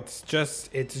 Oh, it's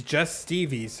just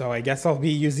Stevie, so I guess I'll be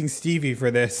using Stevie for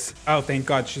this. Oh, thank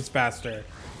God she's faster.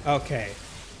 Okay.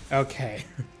 Okay.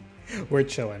 We're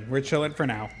chilling. We're chilling for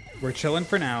now. We're chilling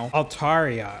for now.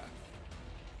 Altaria.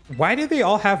 Why do they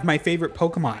all have my favorite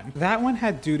Pokemon? That one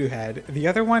had Doo-doo head. The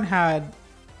other one had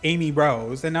Amy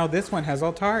Rose. And now this one has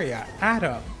Altaria.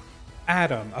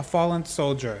 Adam, a fallen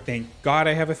soldier. Thank God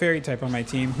I have a fairy type on my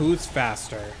team who's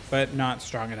faster, but not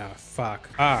strong enough. Fuck.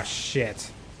 Ah,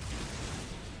 shit.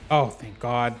 Oh, thank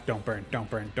God. Don't burn, don't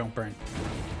burn, don't burn.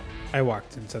 I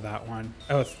walked into that one.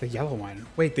 Oh, it's the yellow one.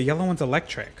 Wait, the yellow one's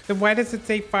electric. Then why does it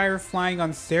say fire flying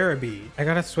on Cerebi? I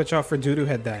gotta switch off for Doodoo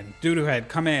Head then. Doodoo Head,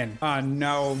 come in. Oh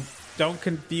no, don't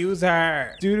confuse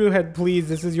her. Doodoo Head, please,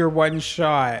 this is your one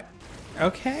shot.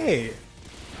 Okay.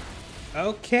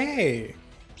 Okay.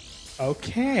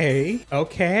 Okay.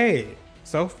 Okay.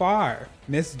 So far,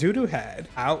 Miss Doodoo Head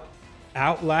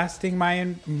outlasting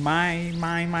my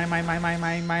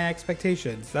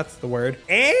expectations. That's the word.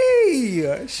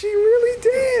 Hey, she really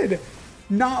did.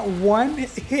 Not one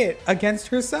hit against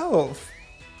herself.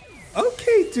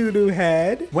 Okay, Doodoo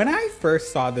Head. When I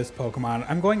first saw this Pokemon,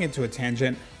 I'm going into a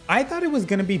tangent. I thought it was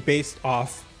gonna be based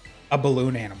off a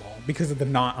balloon animal because of the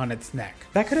knot on its neck.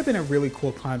 That could have been a really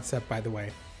cool concept, by the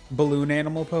way. Balloon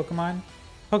animal Pokemon.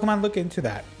 Pokemon, look into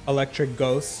that. Electric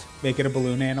ghost, make it a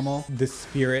balloon animal. The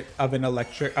spirit of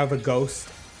a ghost,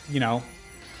 you know,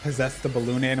 possess the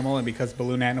balloon animal, and because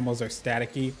balloon animals are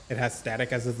staticky, it has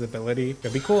static as its ability.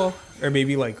 Could be cool. Or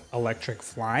maybe like electric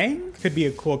flying could be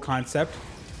a cool concept.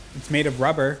 It's made of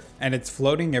rubber and it's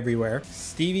floating everywhere.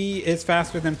 Stevie is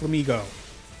faster than Flamigo.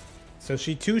 So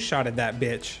she two-shotted that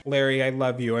bitch. Larry, I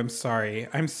love you. I'm sorry.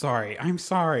 I'm sorry. I'm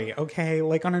sorry. Okay,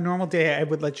 like on a normal day, I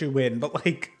would let you win, but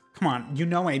like, come on, you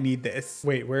know I need this.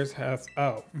 Wait, where's Hassel?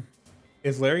 Oh,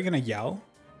 is Larry gonna yell?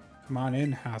 Come on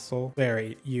in, Hassel.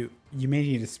 Larry, you may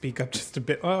need to speak up just a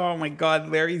bit. Oh my God,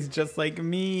 Larry's just like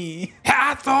me.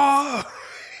 Hassel!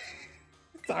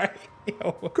 Sorry.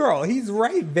 Girl, he's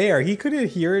right there. He could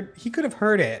have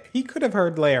heard it. He could have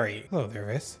heard Larry. Hello there,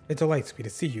 Viss. It delights me to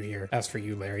see you here. As for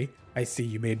you, Larry, I see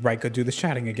you made Rika do the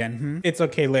chatting again, It's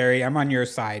okay, Larry. I'm on your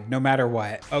side, no matter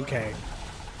what. Okay.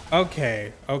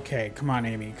 Okay, okay, come on,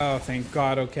 Amy. Oh, thank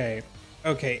God, okay.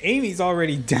 Okay, Amy's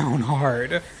already down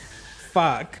hard.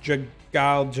 Fuck.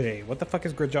 Dragalge. What the fuck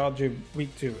is Dragalge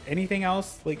weak to? Anything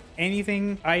else? Like,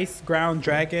 anything? Ice, ground,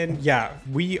 dragon? Yeah,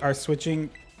 we are switching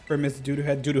for Miss Doodoo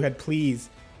Head. Doodoo Head, please.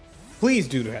 Please,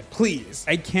 Doodoo Head, please.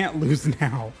 I can't lose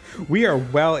now. We are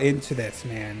well into this,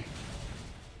 man.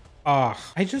 Ugh,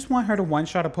 I just want her to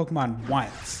one-shot a Pokemon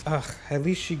once. Ugh, at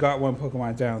least she got one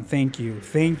Pokemon down. Thank you,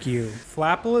 thank you.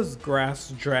 Flapple is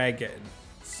Grass Dragon.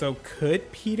 So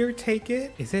could Peter take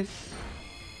it? Is it?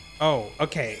 Oh,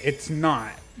 okay, it's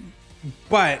not.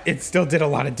 But it still did a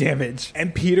lot of damage.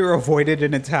 And Peter avoided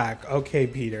an attack. Okay,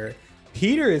 Peter.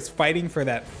 Peter is fighting for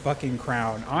that fucking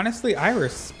crown. Honestly, I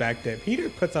respect it. Peter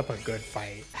puts up a good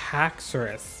fight.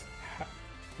 Haxorus.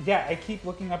 Yeah, I keep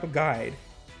looking up a guide.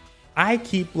 I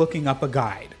keep looking up a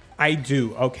guide. I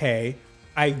do, okay?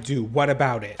 I do. What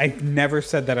about it? I've never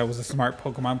said that I was a smart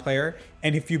Pokemon player,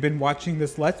 and if you've been watching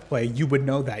this Let's Play, you would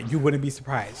know that. You wouldn't be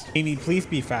surprised. Amy, please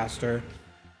be faster.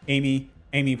 Amy,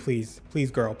 please.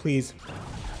 Please, girl, please.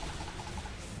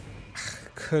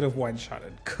 Could have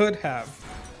one-shotted. Could have.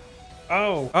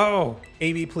 Oh,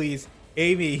 Amy, please.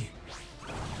 Amy.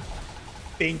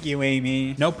 Thank you,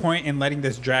 Amy. No point in letting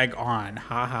this drag on.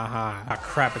 Ha ha ha. Ah,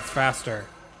 crap, it's faster.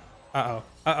 Uh-oh,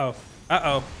 uh-oh,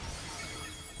 uh-oh.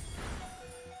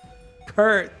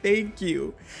 Kurt, thank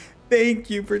you. Thank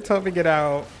you for toughing it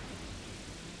out.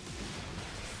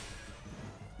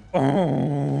 Oh,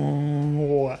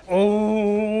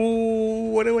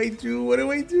 what do I do? What do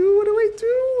I do? What do I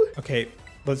do? Okay,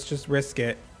 let's just risk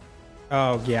it.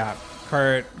 Oh, yeah,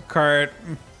 Kurt,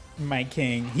 my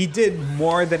king. He did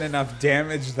more than enough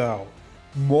damage, though.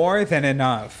 More than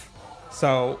enough.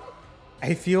 So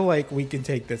I feel like we can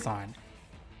take this on.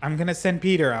 I'm gonna send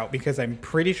Peter out because I'm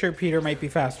pretty sure Peter might be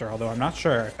faster, although I'm not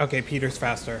sure. Okay, Peter's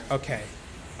faster. Okay.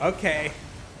 Okay.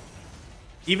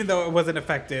 Even though it wasn't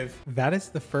effective. That is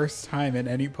the first time in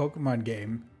any Pokemon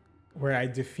game where I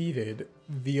defeated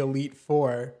the Elite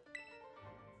Four.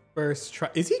 First try.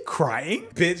 Is he crying?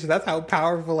 Bitch, that's how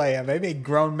powerful I am. I made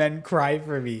grown men cry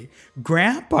for me.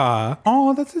 Grandpa.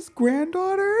 Oh, that's his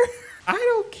granddaughter? I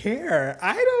don't care.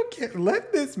 I don't care.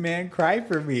 Let this man cry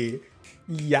for me.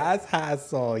 Yes,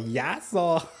 Hassel.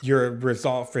 Yassel. Your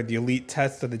result for the elite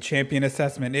test of the champion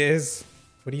assessment is...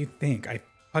 What do you think? I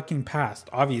fucking passed,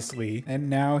 obviously. And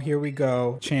now here we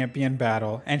go. Champion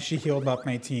battle. And she healed up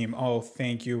my team. Oh,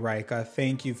 thank you, Rika.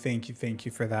 Thank you, thank you, thank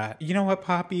you for that. You know what,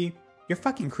 Poppy? You're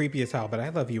fucking creepy as hell, but I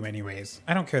love you anyways.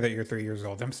 I don't care that you're 3 years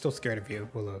old. I'm still scared of you.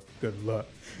 Well, good luck.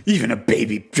 Even a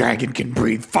baby dragon can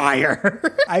breathe fire.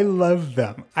 I love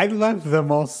them. I love them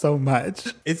all so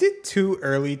much. Is it too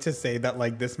early to say that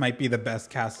like this might be the best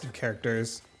cast of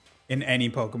characters in any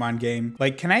Pokemon game?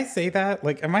 Like, can I say that?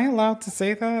 Like, am I allowed to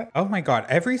say that? Oh my God.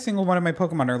 Every single one of my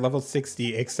Pokemon are level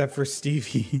 60 except for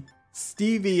Stevie.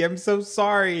 Stevie, I'm so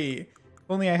sorry. If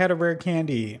only I had a rare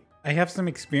candy. I have some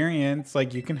experience,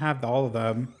 like you can have all of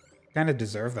them. Kind of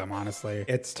deserve them, honestly.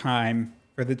 It's time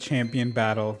for the champion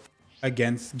battle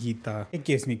against Geeta. It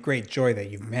gives me great joy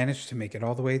that you've managed to make it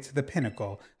all the way to the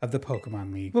pinnacle of the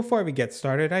Pokemon League. Before we get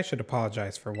started, I should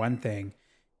apologize for one thing.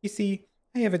 You see,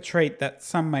 I have a trait that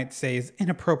some might say is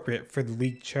inappropriate for the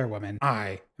league chairwoman.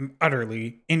 I am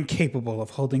utterly incapable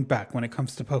of holding back when it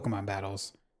comes to Pokemon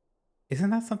battles. Isn't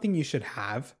that something you should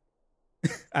have?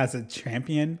 As a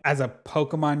champion? As a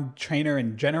Pokemon trainer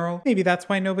in general? Maybe that's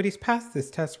why nobody's passed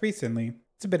this test recently.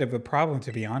 It's a bit of a problem,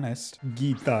 to be honest.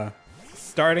 Geeta.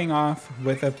 Starting off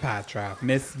with a Patra.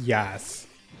 Miss Yas.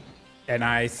 And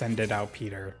I send it out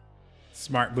Peter.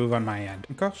 Smart move on my end.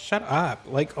 Girl, shut up.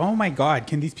 Like, oh my god,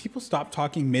 can these people stop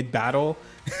talking mid-battle?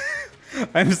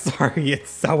 I'm sorry, it's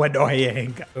so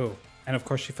annoying. Oh, and of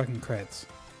course she fucking crits.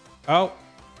 Oh.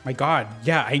 My god,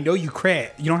 yeah, I know you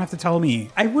crit. You don't have to tell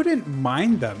me. I wouldn't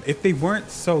mind them if they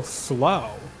weren't so slow.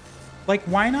 Like,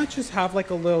 why not just have like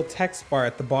a little text bar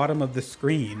at the bottom of the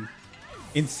screen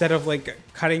instead of like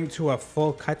cutting to a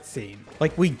full cutscene?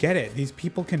 Like, we get it. These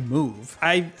people can move.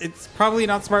 It's probably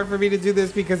not smart for me to do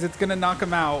this because it's gonna knock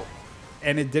him out.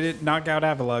 And it didn't knock out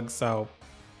Avalugg, so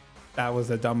that was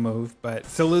a dumb move, but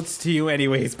salutes to you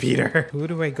anyways, Peter. Who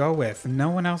do I go with? No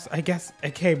one else, I guess.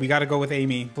 Okay, we gotta go with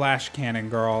Amy. Flash Cannon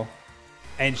girl.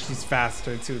 And she's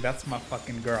faster too. That's my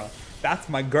fucking girl. That's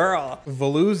my girl.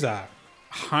 Veluza.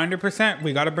 100%.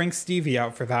 We gotta bring Stevie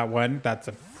out for that one. That's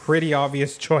a pretty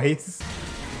obvious choice.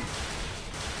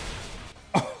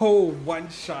 Oh, one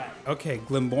shot. Okay,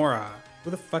 Glimmora. Who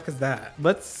the fuck is that?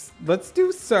 Let's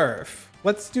do Surf.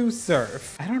 Let's do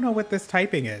Surf. I don't know what this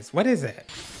typing is. What is it?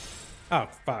 Oh,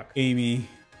 fuck. Amy.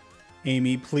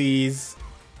 Amy, please.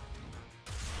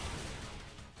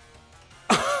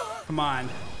 Come on.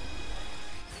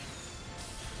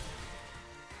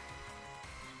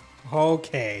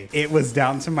 Okay. It was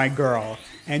down to my girl.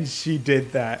 And she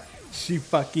did that. She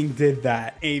fucking did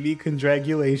that. Amy,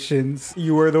 congratulations.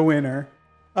 You are the winner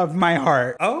of my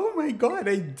heart. Oh my god,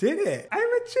 I did it. I'm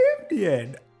a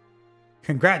champion.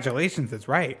 Congratulations, that's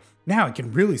right. Now I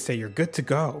can really say you're good to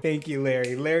go. Thank you,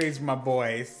 Larry. Larry's my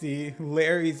boy. See,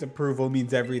 Larry's approval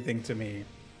means everything to me.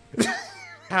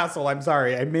 Hassel, I'm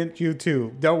sorry. I meant you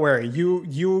too. Don't worry.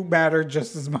 You matter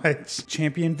just as much.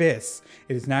 Champion Vis,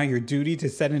 it is now your duty to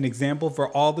set an example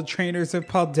for all the trainers of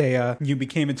Paldea. You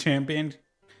became a champion.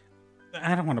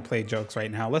 I don't want to play jokes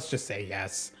right now. Let's just say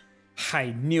yes.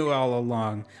 I knew all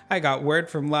along. I got word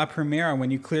from La Primera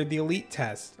when you cleared the elite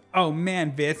test. Oh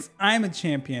man, Vis, I'm a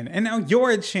champion, and now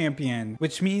you're a champion,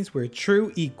 which means we're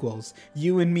true equals.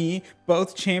 You and me,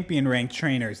 both champion ranked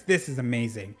trainers. This is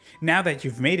amazing. Now that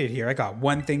you've made it here, I got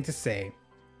one thing to say.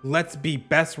 Let's be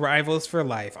best rivals for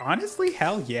life. Honestly,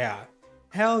 hell yeah.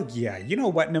 Hell yeah. You know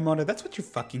what, Nimona? That's what you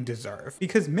fucking deserve.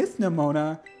 Because Miss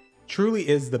Nimona truly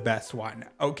is the best one,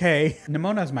 okay?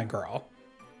 Nimona's my girl.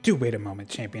 Do wait a moment,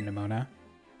 Champion Nimona.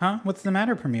 Huh? What's the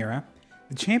matter, Primera?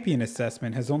 The champion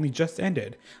assessment has only just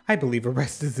ended. I believe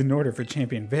arrest is in order for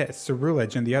Champion Vis,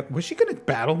 Cerulege, and the other. Was she gonna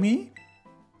battle me?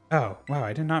 Oh, wow,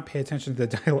 I did not pay attention to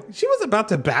the dialogue. She was about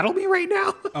to battle me right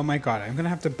now? Oh my god, I'm gonna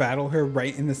have to battle her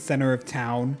right in the center of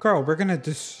town. Girl, we're gonna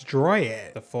destroy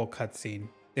it. The full cutscene.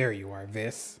 There you are,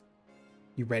 Vis.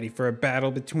 You ready for a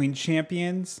battle between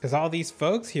champions? Because all these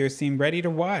folks here seem ready to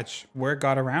watch. Word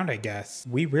got around, I guess.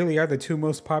 We really are the two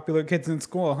most popular kids in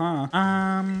school,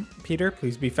 huh? Peter,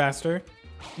 please be faster.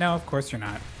 No, of course you're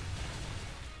not.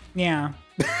 Yeah.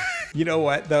 You know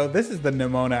what, though? This is the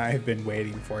Nimona I've been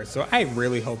waiting for, so I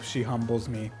really hope she humbles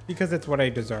me, because it's what I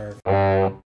deserve.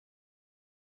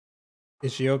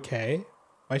 Is she okay?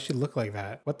 Why does she look like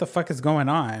that? What the fuck is going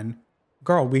on?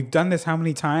 Girl, we've done this how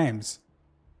many times?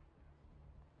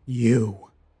 You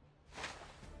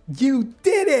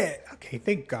did it! Okay,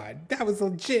 thank God. That was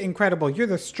legit incredible. You're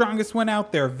the strongest one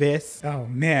out there, Vis. Oh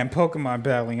man, Pokemon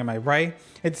battling, am I right?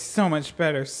 It's so much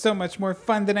better, so much more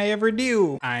fun than I ever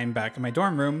knew. I'm back in my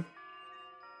dorm room.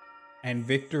 And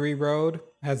Victory Road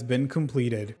has been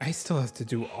completed. I still have to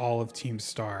do all of Team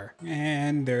Star.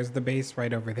 And there's the base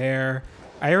right over there.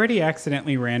 I already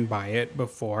accidentally ran by it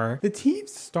before. The Team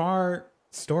Star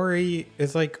story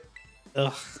is like,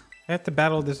 ugh. I have to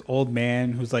battle this old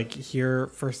man who's like here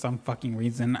for some fucking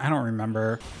reason. I don't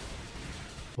remember.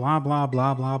 Blah, blah,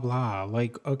 blah, blah, blah.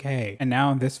 Like, okay. And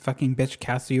now this fucking bitch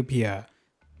Cassiopeia.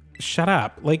 Shut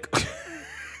up. Like,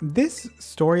 this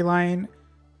storyline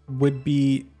would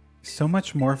be so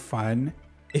much more fun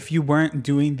if you weren't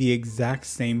doing the exact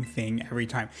same thing every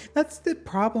time. That's the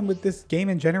problem with this game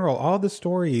in general. All the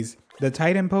stories, the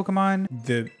Titan Pokemon,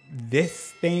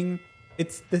 this thing,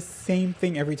 it's the same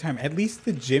thing every time. At least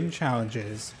the gym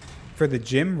challenges for the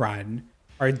gym run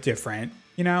are different,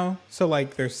 you know? So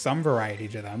like there's some variety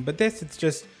to them, but this, it's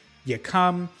just You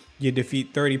come, you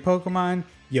defeat 30 Pokemon,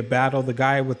 you battle the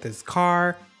guy with his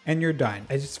car, and you're done.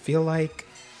 I just feel like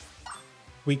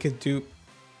we could do...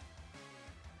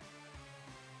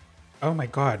 Oh my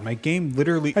god, my game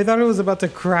literally... I thought it was about to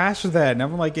crash then.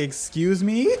 I'm like, excuse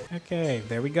me? Okay,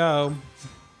 there we go.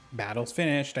 Battle's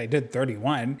finished. I did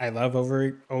 31. I love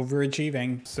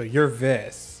overachieving. So you're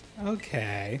this.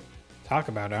 Okay. Talk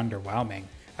about underwhelming.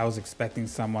 I was expecting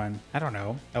someone, I don't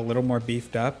know, a little more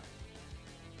beefed up.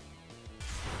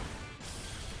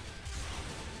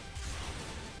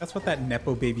 That's what that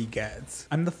Nepo baby gets.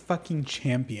 I'm the fucking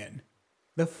champion.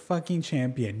 The fucking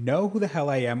champion. Know who the hell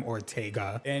I am,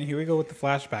 Ortega. And here we go with the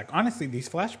flashback. Honestly, these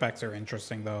flashbacks are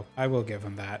interesting though. I will give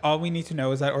him that. All we need to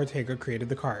know is that Ortega created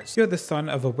the cars. You're the son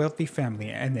of a wealthy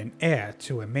family and an heir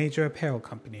to a major apparel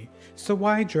company. So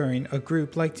why join a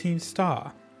group like Team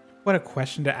Star? What a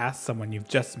question to ask someone you've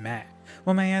just met.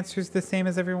 Well, my answer is the same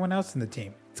as everyone else in the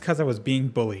team. It's because I was being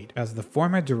bullied. As the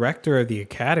former director of the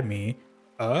academy,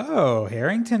 oh,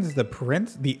 Harrington's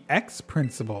the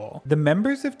ex-principal. The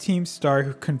members of Team Star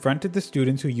who confronted the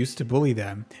students who used to bully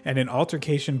them, and an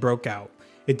altercation broke out.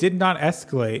 It did not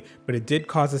escalate, but it did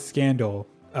cause a scandal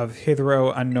of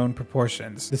hitherto unknown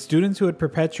proportions. The students who had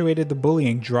perpetuated the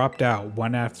bullying dropped out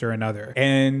one after another,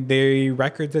 and the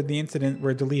records of the incident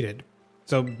were deleted,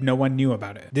 so no one knew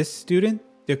about it. This student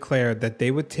declared that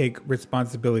they would take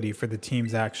responsibility for the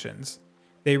team's actions.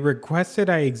 They requested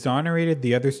I exonerated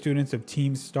the other students of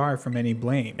Team Star from any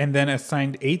blame, and then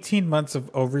assigned 18 months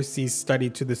of overseas study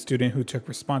to the student who took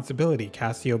responsibility,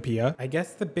 Cassiopeia. I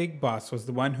guess the big boss was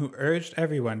the one who urged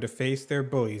everyone to face their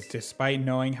bullies despite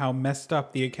knowing how messed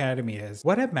up the academy is.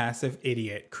 What a massive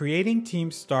idiot, creating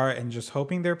Team Star and just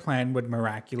hoping their plan would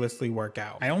miraculously work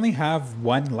out. I only have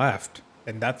one left,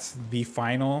 and that's the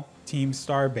final Team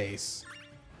Star base.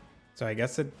 So I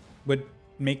guess it would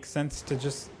make sense to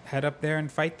just head up there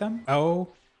and fight them. Oh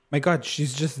my god,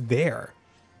 she's just there.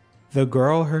 The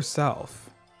girl herself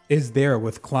is there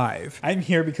with Clive. I'm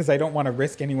here because I don't want to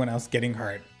risk anyone else getting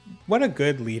hurt. What a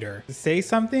good leader. Say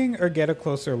something or get a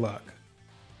closer look.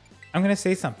 I'm gonna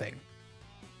say something.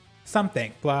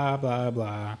 Something. Blah, blah,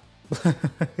 blah.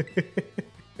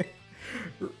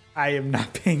 I am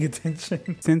not paying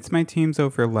attention. Since my team's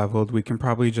over leveled, we can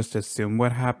probably just assume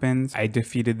what happens. I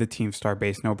defeated the Team Star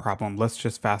base, no problem. Let's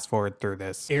just fast forward through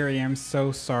this. Ari, I'm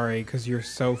so sorry because you're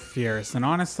so fierce. And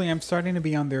honestly, I'm starting to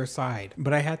be on their side.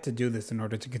 But I had to do this in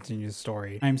order to continue the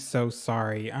story. I'm so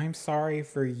sorry. I'm sorry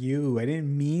for you. I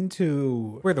didn't mean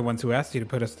to. We're the ones who asked you to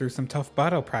put us through some tough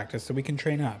battle practice so we can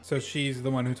train up. So she's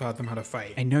the one who taught them how to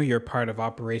fight. I know you're part of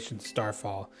Operation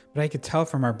Starfall, but I could tell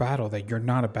from our battle that you're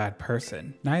not a bad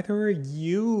person. Neither are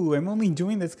you. I'm only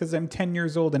doing this because I'm 10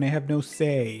 years old and I have no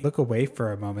say. Look away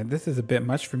for a moment. This is a bit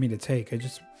much for me to take. I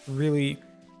just really...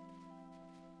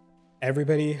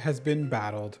 Everybody has been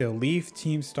battled. They'll leave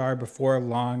Team Star before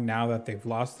long now that they've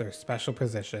lost their special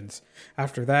positions.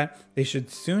 After that, they should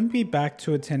soon be back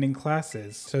to attending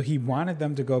classes. So he wanted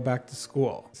them to go back to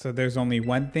school. So there's only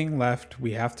one thing left.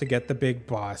 We have to get the big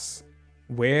boss.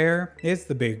 Where is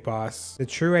the big boss? The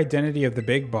true identity of the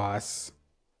big boss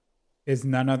is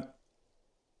none of...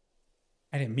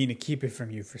 I didn't mean to keep it from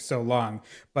you for so long,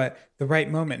 but the right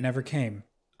moment never came.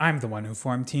 I'm the one who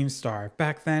formed Team Star.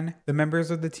 Back then, the members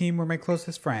of the team were my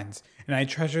closest friends, and I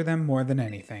treasure them more than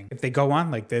anything. If they go on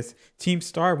like this, Team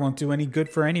Star won't do any good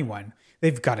for anyone.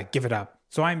 They've got to give it up.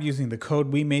 So I'm using the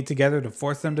code we made together to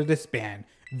force them to disband.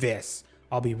 This.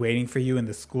 I'll be waiting for you in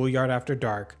the schoolyard after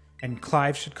dark. And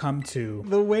Clive should come too.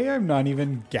 The way I'm not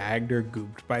even gagged or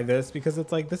gooped by this, because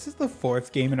it's like, this is the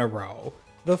 4th game in a row.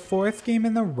 The 4th game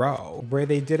in a row where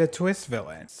they did a twist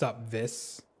villain. Sup,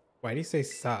 this? Why do you say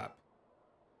sup?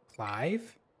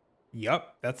 Clive?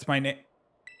 Yup, that's my name.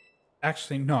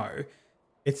 Actually, no.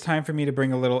 It's time for me to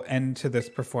bring a little end to this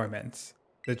performance.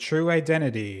 The true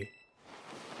identity.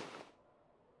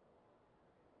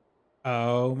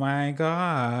 Oh my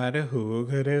god, who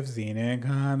could have seen it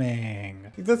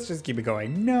coming? Let's just keep it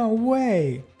going. No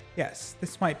way! Yes,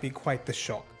 this might be quite the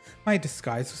shock. My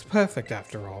disguise was perfect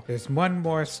after all. There's one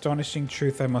more astonishing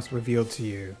truth I must reveal to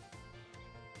you.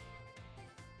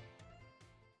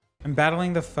 I'm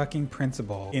battling the fucking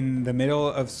principal in the middle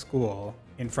of school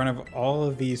in front of all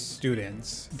of these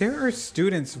students. There are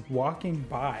students walking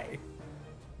by.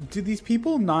 Do these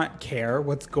people not care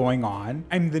what's going on?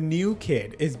 I'm the new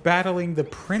kid is battling the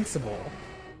principal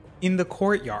in the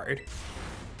courtyard.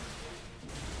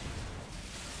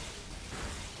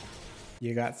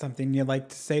 You got something you'd like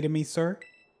to say to me, sir?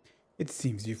 It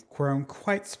seems you've grown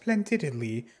quite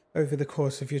splendidly over the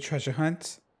course of your treasure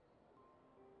hunt.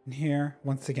 And here,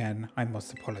 once again, I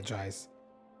must apologize.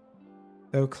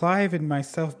 Though Clive and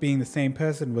myself being the same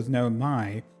person was no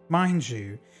lie, mind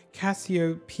you,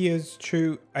 Cassiopeia's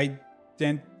true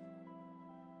identity.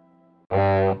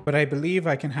 But I believe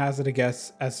I can hazard a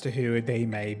guess as to who they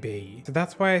may be. So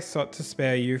that's why I sought to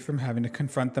spare you from having to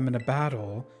confront them in a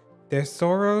battle. Their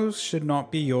sorrows should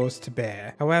not be yours to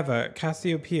bear. However,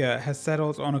 Cassiopeia has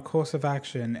settled on a course of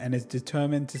action and is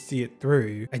determined to see it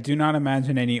through. I do not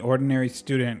imagine any ordinary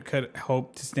student could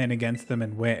hope to stand against them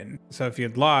and win. So if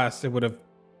you'd lost, it would have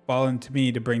fallen to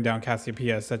me to bring down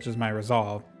Cassiopeia, such as my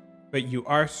resolve. But you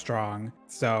are strong,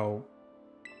 so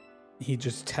he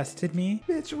just tested me?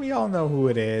 Bitch, we all know who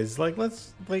it is. Like,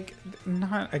 let's, like,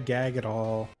 not a gag at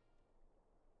all.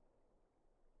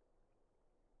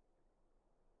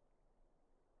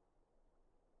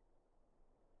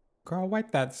 Girl,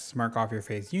 wipe that smirk off your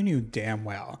face. You knew damn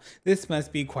well this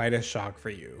must be quite a shock for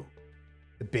you.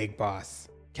 The big boss,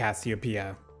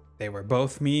 Cassiopeia. They were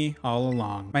both me all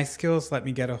along. My skills let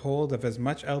me get a hold of as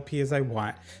much LP as I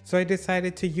want, so I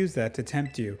decided to use that to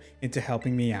tempt you into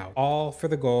helping me out. All for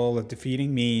the goal of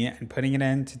defeating me and putting an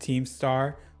end to Team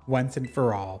Star once and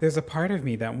for all. There's a part of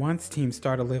me that wants Team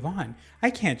Star to live on. I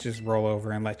can't just roll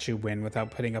over and let you win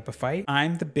without putting up a fight.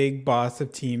 I'm the big boss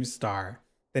of Team Star.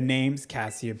 The name's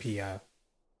Cassiopeia.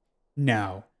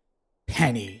 No.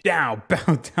 Penny. Now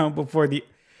bow down before the...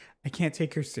 I can't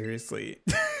take her seriously.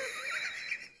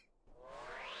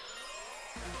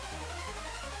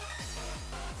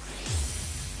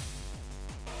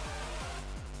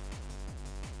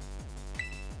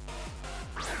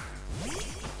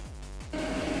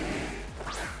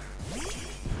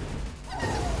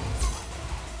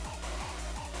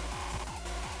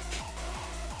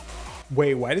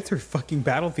 Wait, why does her fucking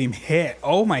battle theme hit?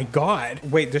 Oh my god.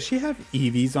 Wait, does she have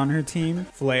EVs on her team?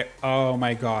 Flare. Oh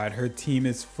my god, her team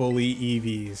is fully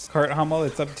EVs. Kurt Hummel,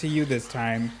 it's up to you this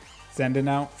time. Sending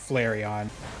out Flareon.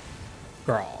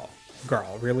 Girl.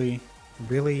 Girl, really?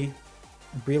 Really?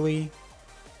 Really?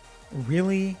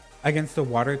 Really? Against the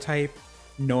water type,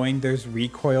 knowing there's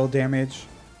recoil damage?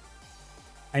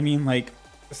 I mean, like,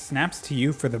 snaps to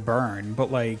you for the burn,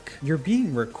 but like, you're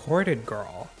being recorded,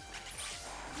 girl.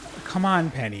 Come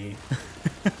on, Penny.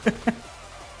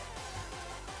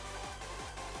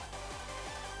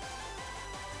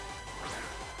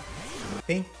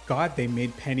 Thank God they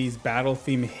made Penny's battle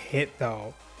theme hit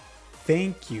though.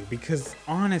 Thank you, because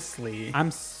honestly,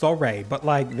 I'm sorry, but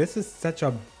like, this is such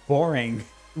a boring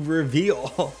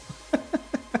reveal.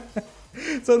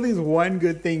 So at least one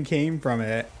good thing came from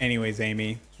it. Anyways,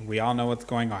 Amy, we all know what's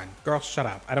going on. Girl, shut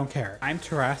up. I don't care. I'm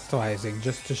terrestrializing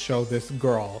just to show this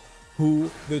girl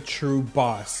who the true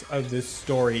boss of this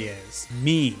story is.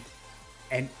 Me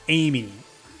and Amy,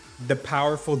 the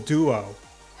powerful duo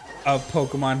of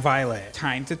Pokemon Violet.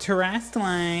 Time to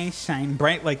terrestrialize, shine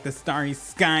bright like the starry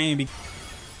sky and be...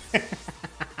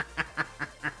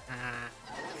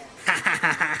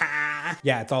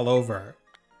 Yeah, it's all over.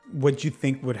 What'd you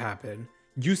think would happen?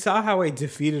 You saw how I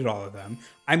defeated all of them.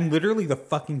 I'm literally the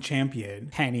fucking champion.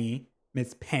 Penny,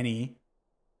 Miss Penny.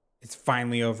 It's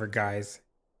finally over, guys.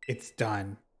 It's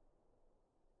done.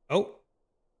 Oh,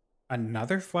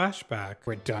 another flashback.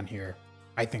 We're done here.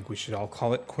 I think we should all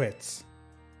call it quits.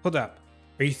 Hold up.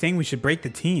 Are you saying we should break the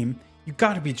team? You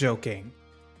gotta be joking.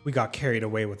 We got carried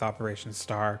away with Operation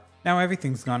Star. Now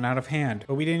everything's gone out of hand,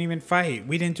 but we didn't even fight.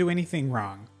 We didn't do anything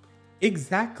wrong.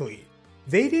 Exactly.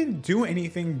 They didn't do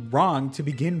anything wrong to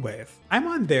begin with. I'm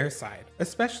on their side,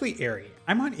 especially Eri.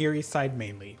 I'm on Eri's side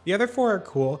mainly. The other four are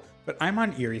cool, but I'm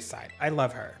on Eri's side. I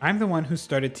love her. I'm the one who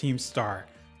started Team Star.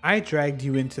 I dragged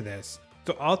you into this,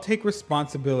 so I'll take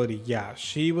responsibility. Yeah,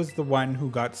 she was the one who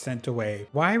got sent away.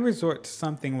 Why resort to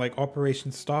something like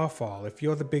Operation Starfall if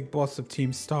you're the big boss of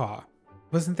Team Star?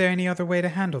 Wasn't there any other way to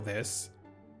handle this?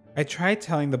 I tried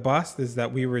telling the bosses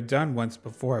that we were done once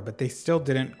before, but they still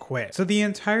didn't quit. So the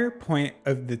entire point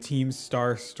of the Team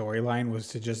Star storyline was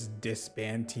to just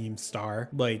disband Team Star.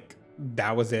 Like,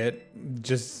 that was it.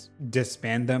 Just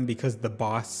disband them because the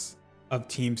boss of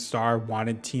Team Star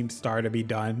wanted Team Star to be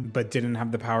done, but didn't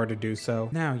have the power to do so.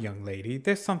 Now, young lady,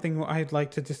 there's something I'd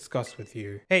like to discuss with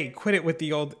you. Hey, quit it with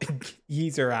the old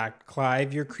geezer act,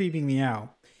 Clive. You're creeping me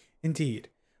out. Indeed.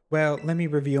 Well, let me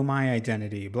reveal my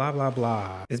identity, blah blah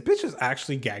blah. This bitch is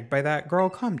actually gagged by that. Girl,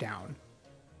 calm down.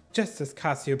 Just as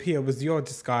Cassiopeia was your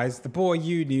disguise, the boy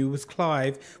you knew was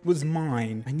Clive, was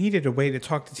mine. I needed a way to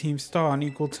talk to Team Star on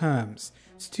equal terms.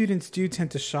 Students do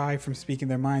tend to shy from speaking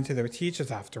their mind to their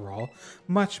teachers after all,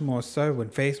 much more so when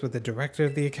faced with the director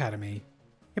of the academy.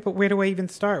 Yeah, but where do I even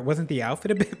start? Wasn't the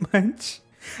outfit a bit much?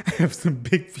 I have some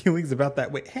big feelings about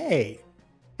that. Wait, hey,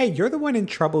 you're the one in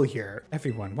trouble here.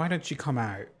 Everyone, why don't you come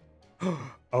out?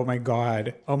 Oh my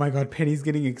god. Oh my god, Penny's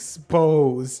getting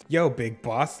exposed. Yo, big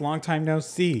boss, long time no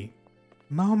see.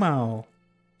 Momo.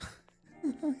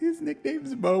 His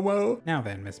nickname's Momo. Now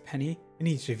then, Miss Penny, and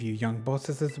each of you young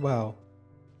bosses as well.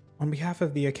 On behalf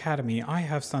of the Academy, I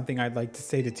have something I'd like to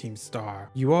say to Team Star.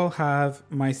 You all have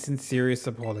my sincerest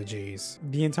apologies.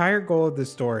 The entire goal of the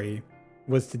story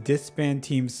was to disband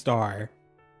Team Star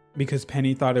because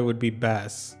Penny thought it would be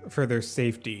best for their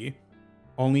safety,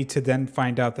 only to then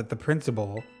find out that the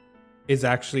principal is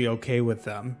actually okay with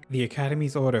them. The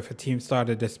Academy's order for Team Star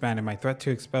to disband and my threat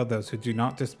to expel those who do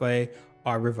not display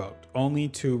are revoked, only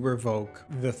to revoke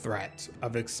the threat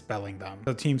of expelling them.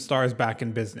 So Team Star is back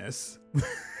in business.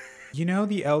 You know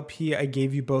the LP I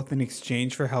gave you both in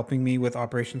exchange for helping me with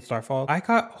Operation Starfall? I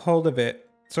got hold of it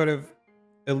sort of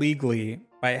illegally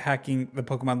by hacking the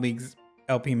Pokemon League's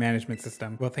LP management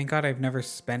system. Well, thank God I've never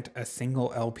spent a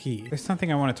single LP. There's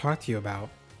something I want to talk to you about.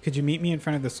 Could you meet me in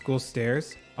front of the school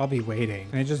stairs? I'll be waiting.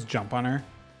 Can I just jump on her?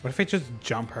 What if I just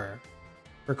jump her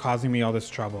for causing me all this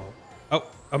trouble?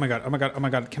 Oh my god, oh my god, oh my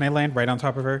god. Can I land right on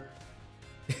top of her?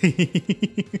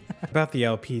 About the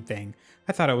LP thing.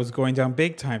 I thought I was going down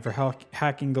big time for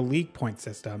hacking the League point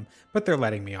system, but they're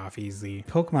letting me off easy.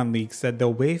 Pokemon League said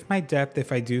they'll waive my debt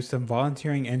if I do some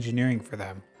volunteering engineering for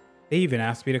them. They even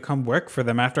asked me to come work for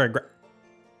them after I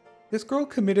This girl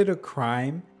committed a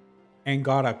crime and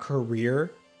got a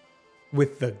career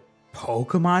with the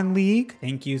Pokemon League?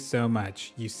 Thank you so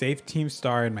much. You saved Team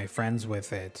Star and my friends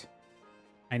with it.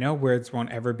 I know words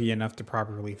won't ever be enough to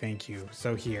properly thank you,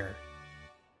 so here.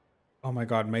 Oh my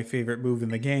god, my favorite move in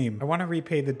the game. I want to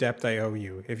repay the debt I owe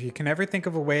you. If you can ever think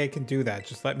of a way I can do that,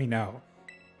 just let me know.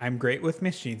 I'm great with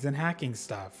machines and hacking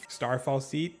stuff. Starfall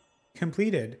seat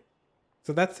completed.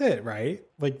 So that's it, right?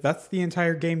 Like, that's the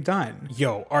entire game done.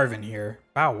 Yo, Arvin here.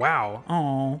 Bow wow.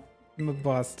 Aw, my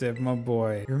busted, my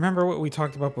boy. You remember what we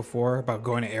talked about before about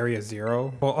going to Area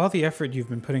Zero? Well, all the effort you've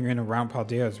been putting in around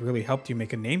Paldea has really helped you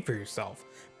make a name for yourself.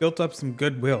 Built up some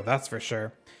goodwill, that's for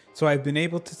sure. So I've been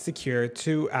able to secure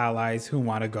 2 allies who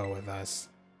want to go with us.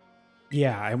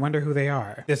 Yeah, I wonder who they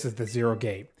are. This is the Zero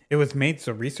Gate. It was made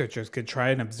so researchers could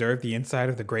try and observe the inside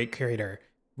of the Great Crater,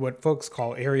 what folks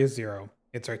call Area Zero.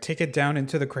 It's our ticket down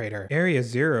into the crater. Area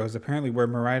Zero is apparently where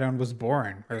Miraidon was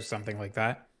born, or something like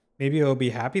that. Maybe it'll be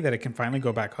happy that it can finally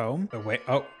go back home. But wait,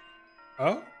 oh,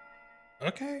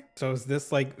 okay. So is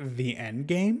this like the end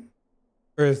game?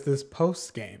 Or is this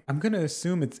post-game? I'm gonna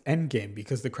assume it's endgame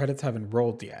because the credits haven't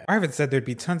rolled yet. Arvid said there'd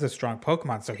be tons of strong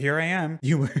Pokemon, so here I am.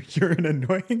 You're an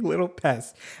annoying little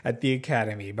pest at the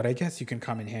Academy, but I guess you can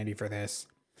come in handy for this.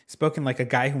 Spoken like a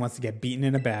guy who wants to get beaten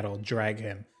in a battle. Drag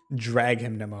him. Drag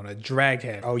him, Nimona. Drag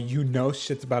him. Oh, you know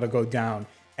shit's about to go down.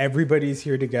 Everybody's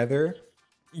here together.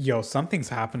 Yo, something's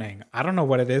happening. I don't know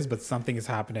what it is, but something is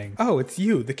happening. Oh, it's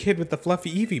you, the kid with the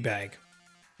fluffy Eevee bag.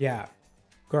 Yeah.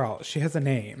 Girl, she has a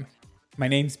name. My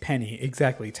name's Penny,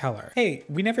 exactly, tell her. Hey,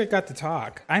 we never got to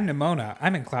talk. I'm Nimona,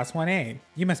 I'm in Class 1A.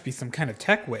 You must be some kind of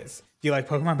tech whiz. Do you like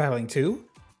Pokemon battling too?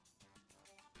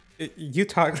 You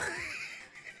talk...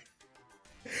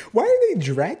 Why are they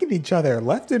dragging each other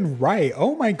left and right?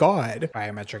 Oh my god.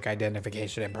 Biometric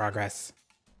identification in progress.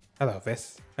 Hello,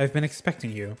 Vis. I've been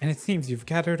expecting you, and it seems you've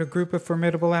gathered a group of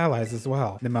formidable allies as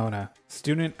well. Nimona,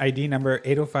 student ID number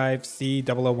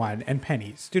 805C001, and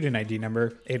Penny, student ID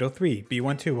number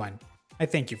 803B121. I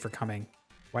thank you for coming.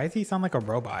 Why does he sound like a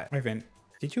robot? Ivan,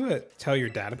 did you tell your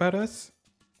dad about us?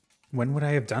 When would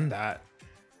I have done that?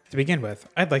 To begin with,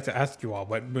 I'd like to ask you all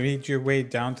what made your way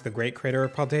down to the Great Crater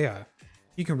of Paldea.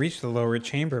 You can reach the lower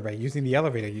chamber by using the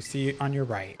elevator you see on your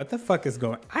right. What the fuck is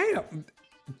going...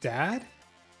 Dad?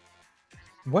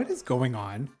 What is going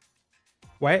on?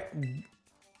 What?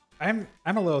 I'm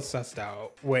a little sussed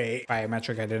out. Wait.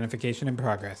 Biometric identification in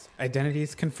progress.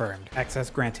 Identities confirmed. Access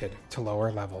granted to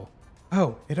lower level.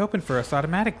 Oh, it opened for us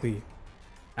automatically.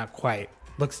 Not quite.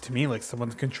 Looks to me like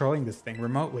someone's controlling this thing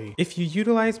remotely. If you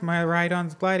utilize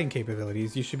Miraidon's gliding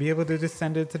capabilities, you should be able to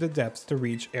descend into the depths to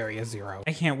reach Area Zero.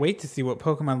 I can't wait to see what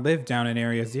Pokemon live down in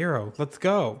Area Zero. Let's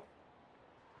go.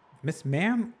 Miss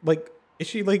Ma'am? Like, is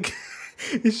she like...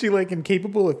 Is she like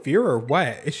incapable of fear or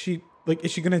what? Is she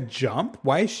gonna jump?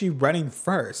 Why is she running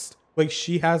first? Like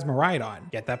she has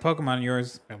Miraidon. Get that Pokemon of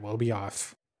yours and we'll be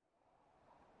off.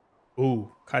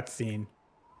 Ooh, cutscene.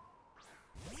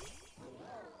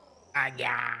 Ah,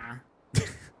 yeah.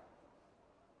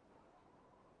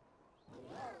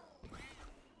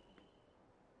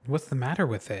 What's the matter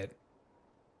with it?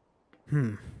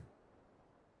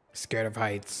 Scared of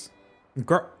heights.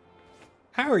 Girl.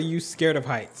 How are you scared of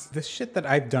heights? The shit that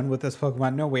I've done with this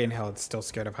Pokemon, no way in hell it's still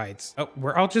scared of heights. Oh,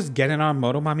 we're all just getting on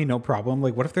Motomami, no problem.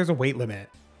 Like, what if there's a weight limit?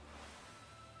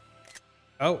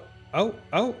 Oh,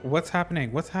 Oh, what's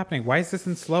happening? What's happening? Why is this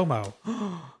in slow-mo?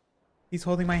 He's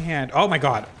holding my hand. Oh my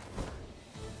God.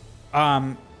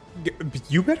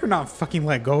 You better not fucking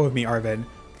let go of me, Arvin.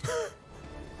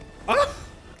 Ah!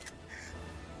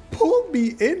 Pulled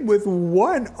me in with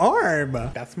one arm.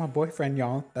 That's my boyfriend,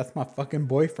 y'all. That's my fucking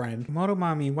boyfriend.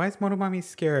 Motomami, why is Motomami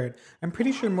scared? I'm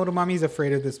pretty sure Motomami's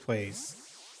afraid of this place.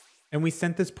 And we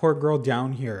sent this poor girl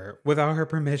down here without her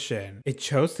permission. It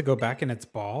chose to go back in its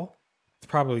ball. It's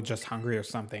probably just hungry or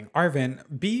something. Arvin,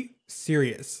 be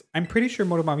serious. I'm pretty sure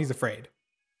Motomami's afraid.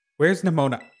 Where's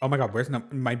Nimona? Oh my God, where's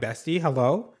my bestie?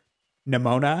 Hello?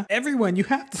 Nimona? Everyone, you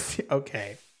have to see.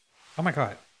 Okay. Oh my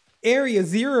God. Area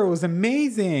 0 is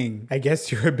amazing. I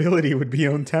guess your ability would be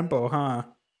on tempo, huh?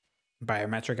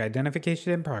 Biometric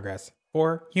identification in progress.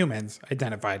 For humans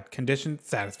identified. Condition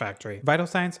satisfactory. Vital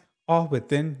signs all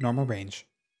within normal range.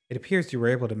 It appears you were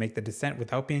able to make the descent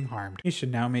without being harmed. You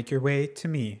should now make your way to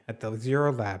me at the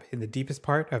Zero Lab in the deepest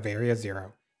part of Area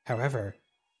 0. However,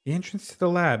 the entrance to the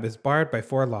lab is barred by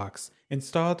 4 locks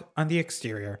installed on the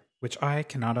exterior, which I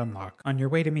cannot unlock. On your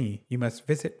way to me, you must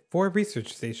visit 4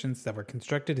 research stations that were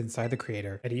constructed inside the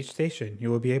crater. At each station, you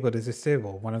will be able to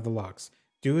disable one of the locks.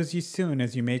 Do as soon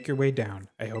as you make your way down.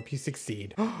 I hope you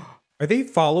succeed. Are they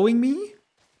following me?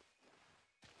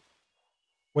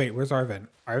 Wait, where's Arvin?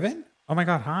 Arvin? Oh my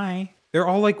God, hi. They're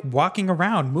all like walking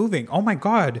around, moving. Oh my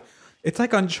God. It's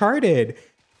like Uncharted.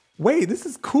 Wait, this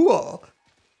is cool.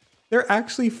 They're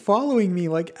actually following me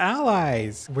like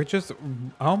allies. We're just,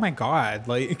 oh my God,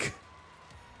 like,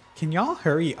 can y'all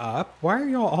hurry up? Why are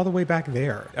y'all all the way back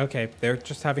there? Okay, they're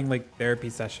just having like therapy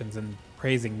sessions and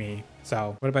praising me.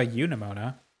 So what about you,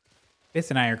 Nimona?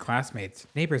 Fist and I are classmates,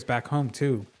 neighbors back home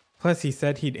too. Plus he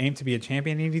said he'd aim to be a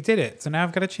champion and he did it. So now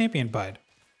I've got a champion bud.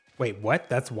 Wait, what?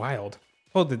 That's wild.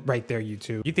 Hold it right there, you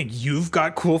two. You think you've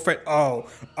got cool friend? Oh,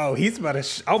 he's about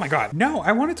to, oh my God. No,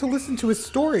 I wanted to listen to his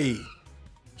story.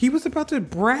 He was about to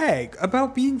brag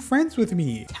about being friends with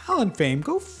me. Talent fame,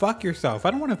 go fuck yourself.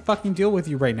 I don't want to fucking deal with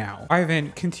you right now.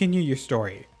 Arvin, continue your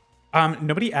story.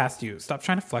 Nobody asked you. Stop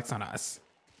trying to flex on us.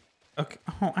 Okay.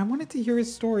 Oh, I wanted to hear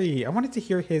his story. I wanted to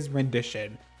hear his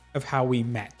rendition of how we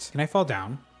met. Can I fall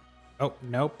down? Oh,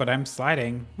 nope, but I'm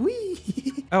sliding.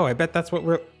 Whee! Oh, I bet that's what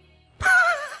we're...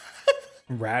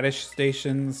 Radish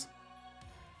stations.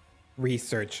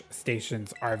 Research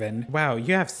stations, Arvin. Wow,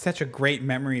 you have such a great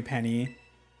memory, Penny.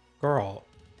 Girl,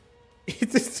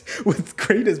 it's just what's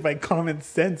great is my common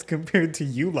sense compared to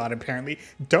you lot, apparently.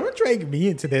 Don't drag me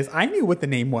into this. I knew what the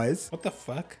name was. What the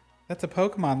fuck? That's a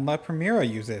Pokemon La Primera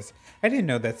uses. I didn't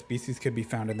know that species could be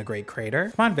found in the Great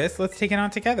Crater. Come on, Vis, let's take it on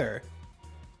together.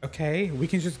 Okay, we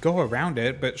can just go around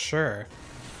it, but sure.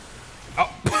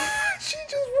 Oh, she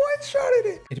just one-shotted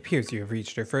it. It appears you have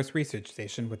reached your first research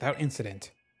station without incident.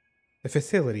 The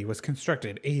facility was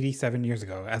constructed 87 years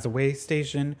ago as a way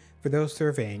station for those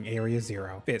surveying Area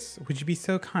 0. Fist, would you be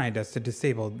so kind as to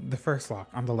disable the first lock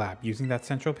on the lab using that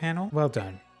central panel? Well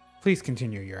done. Please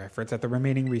continue your efforts at the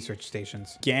remaining research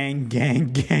stations. Gang,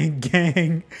 gang, gang,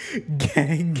 gang.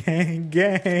 Gang, gang,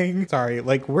 gang. Sorry,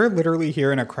 like we're literally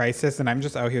here in a crisis and I'm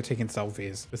just out here taking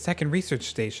selfies. The second research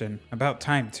station. About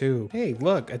time too. Hey,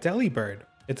 look, a Delibird.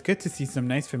 It's good to see some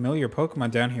nice familiar Pokemon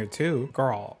down here too.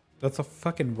 Girl. That's a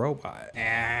fucking robot.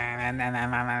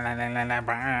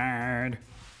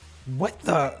 What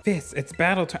the? Fist, it's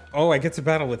battle time. Oh, I get to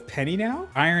battle with Penny now?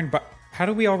 How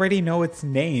do we already know its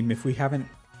name if we haven't?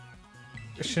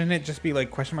 Shouldn't it just be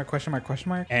like question mark, question mark, question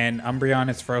mark? And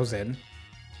Umbreon is frozen.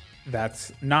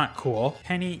 That's not cool.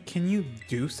 Penny, can you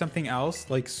do something else?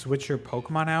 Like switch your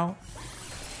Pokemon out?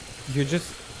 You're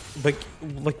just like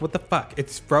what the fuck?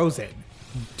 It's frozen.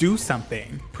 Do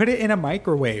something. Put it in a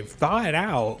microwave. Thaw it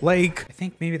out. Like, I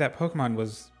think maybe that Pokemon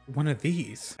was one of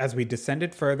these. As we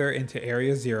descended further into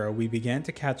Area 0, we began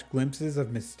to catch glimpses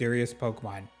of mysterious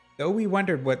Pokemon. Though we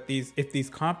wondered if these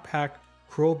compact,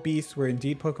 cruel beasts were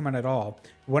indeed Pokemon at all,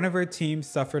 one of our teams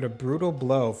suffered a brutal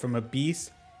blow from a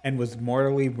beast and was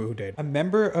mortally wounded. A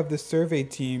member of the survey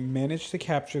team managed to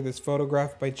capture this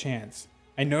photograph by chance.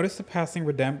 I noticed a passing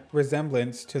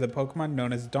resemblance to the Pokemon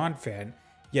known as Donphan,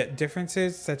 yet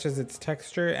differences such as its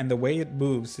texture and the way it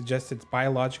moves suggest it's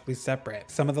biologically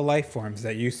separate. Some of the life forms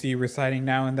that you see residing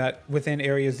now within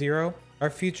Area 0 are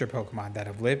future Pokemon that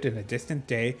have lived in a distant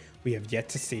day we have yet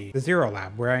to see. The Zero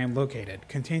Lab, where I am located,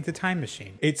 contains a time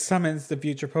machine. It summons the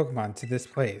future Pokemon to this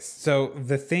place. So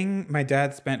the thing my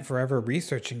dad spent forever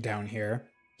researching down here,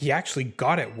 he actually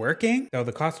got it working? Though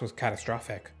the cost was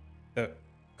catastrophic. The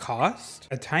cost?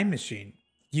 A time machine.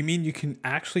 You mean you can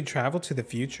actually travel to the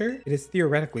future? It is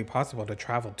theoretically possible to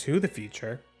travel to the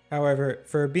future. However,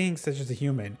 for a being such as a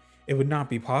human, it would not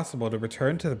be possible to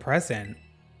return to the present.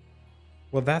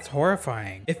 Well, that's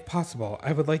horrifying. If possible,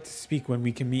 I would like to speak when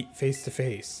we can meet face to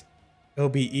face. It'll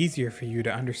be easier for you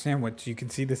to understand once you can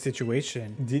see the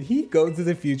situation. Did he go to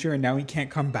the future and now he can't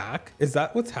come back? Is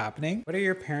that what's happening? What are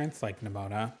your parents like,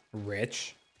 Nimona?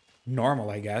 Rich? Normal,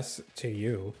 I guess, to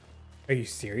you. Are you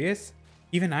serious?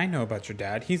 Even I know about your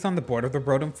dad. He's on the board of the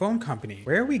Brodom Phone Company.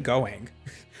 Where are we going?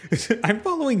 I'm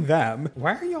following them.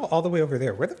 Why are y'all all the way over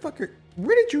there? Where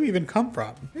did you even come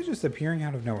from? You're just appearing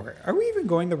out of nowhere. Are we even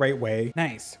going the right way?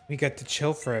 Nice. We get to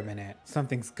chill for a minute.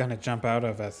 Something's gonna jump out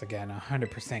of us again,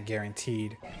 100%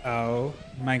 guaranteed. Oh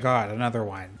my god, another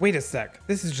one. Wait a sec.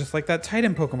 This is just like that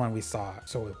Titan Pokemon we saw.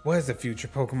 So it was a future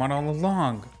Pokemon all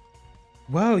along.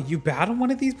 Whoa, you battled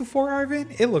one of these before,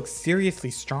 Arvin? It looks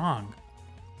seriously strong.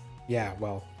 Yeah,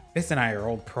 well, Fist and I are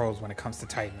old pros when it comes to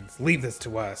Titans. Leave this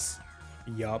to us.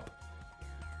 Yup,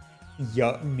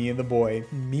 me and the boy.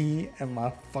 Me and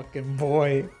my fucking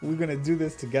boy. We're gonna do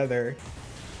this together.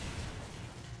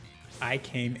 I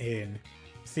came in.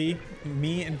 See?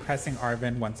 Me impressing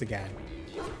Arvin once again.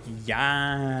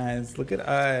 Yes, look at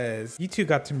us. You two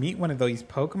got to meet one of those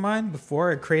Pokemon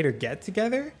before a creator get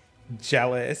together?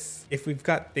 Jealous. If we've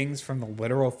got things from the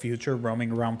literal future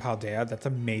roaming around Paldea, that's a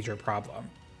major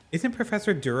problem. Isn't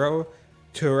Professor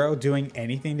Turo doing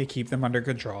anything to keep them under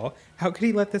control? How could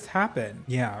he let this happen?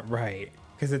 Yeah, right.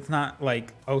 Because it's not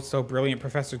like, oh so brilliant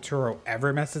Professor Turo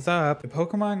ever messes up. The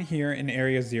Pokemon here in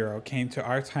Area 0 came to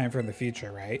our time from the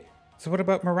future, right? So what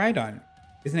about Miraidon?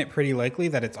 Isn't it pretty likely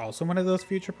that it's also one of those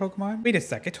future Pokemon? Wait a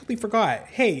sec, I totally forgot.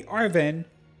 Hey, Arvin,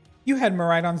 you had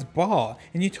Miraidon's ball,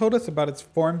 and you told us about its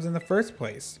forms in the first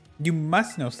place. You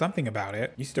must know something about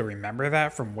it. You still remember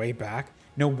that from way back?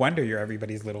 No wonder you're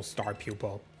everybody's little star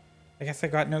pupil. I guess I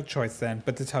got no choice then,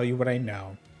 but to tell you what I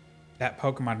know. That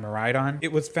Pokemon Miraidon,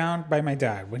 it was found by my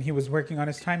dad when he was working on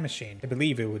his time machine. I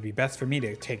believe it would be best for me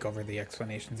to take over the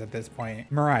explanations at this point.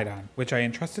 Miraidon, which I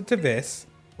entrusted to Vis,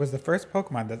 was the first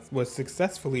Pokemon that was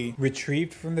successfully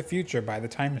retrieved from the future by the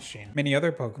time machine. Many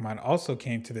other Pokemon also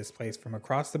came to this place from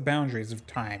across the boundaries of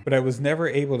time, but I was never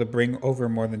able to bring over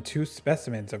more than 2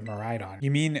 specimens of Miraidon. You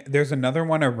mean there's another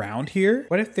one around here?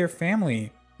 What if they're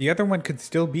family? The other one could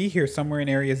still be here somewhere in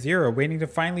Area 0, waiting to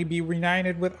finally be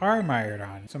reunited with our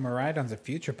Miraidon. So Miraidon's a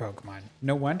future Pokemon.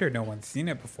 No wonder no one's seen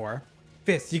it before.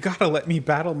 Fist, you gotta let me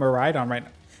battle Miraidon right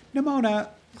now. Nimona,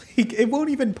 like, it won't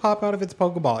even pop out of its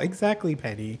Pokeball. Exactly,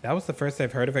 Penny. That was the first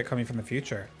I've heard of it coming from the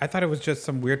future. I thought it was just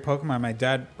some weird Pokemon my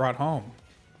dad brought home.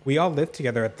 We all lived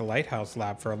together at the Lighthouse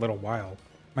Lab for a little while.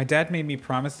 My dad made me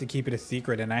promise to keep it a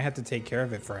secret and I had to take care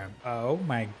of it for him. Oh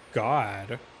my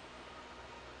god.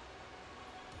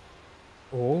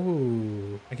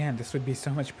 Oh, again, this would be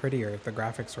so much prettier if the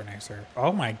graphics were nicer.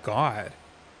 Oh my god.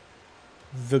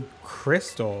 The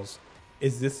crystals.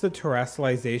 Is this the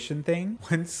terrestrialization thing?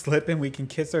 One slip and we can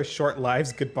kiss our short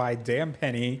lives goodbye. Damn,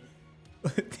 Penny.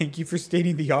 Thank you for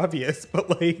stating the obvious, but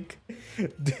like,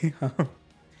 damn.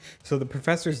 So the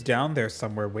professor's down there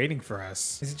somewhere waiting for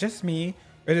us. Is it just me?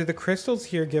 Or do the crystals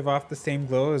here give off the same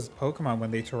glow as Pokemon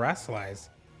when they terrestrialize?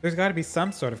 There's gotta be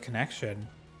some sort of connection.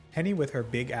 Penny with her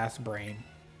big ass brain.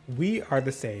 We are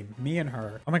the same, me and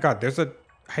her. Oh my god, there's a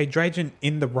hydrogen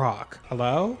in the rock.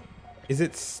 Hello? Is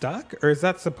it stuck or is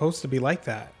that supposed to be like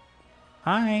that?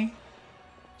 Hi. Do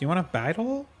you want to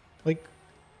battle? Like,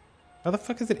 how the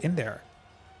fuck is it in there?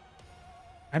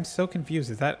 I'm so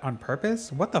confused. Is that on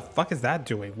purpose? What the fuck is that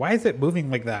doing? Why is it moving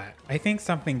like that? I think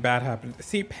something bad happened.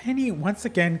 See, Penny once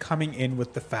again coming in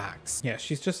with the facts. Yeah,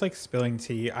 she's just like spilling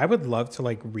tea. I would love to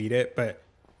like read it, but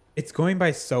it's going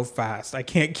by so fast. I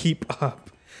can't keep up.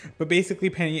 But basically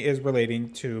Penny is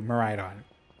relating to Miraidon.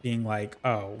 Being like,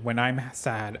 oh, when I'm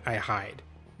sad, I hide.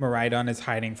 Miraidon is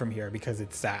hiding from here because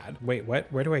it's sad. Wait,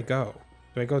 what? Where do I go?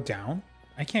 Do I go down?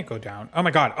 I can't go down. Oh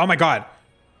my god. Oh my god.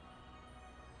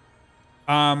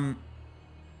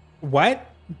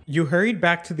 What? You hurried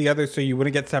back to the other so you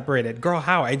wouldn't get separated. Girl,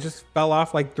 how? I just fell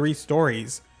off like 3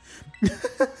 stories.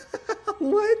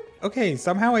 What? Okay,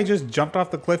 somehow I just jumped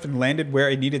off the cliff and landed where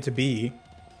I needed to be.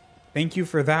 Thank you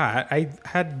for that. I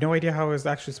had no idea how I was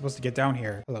actually supposed to get down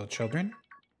here. Hello, children.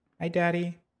 Hi,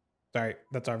 Daddy. Sorry,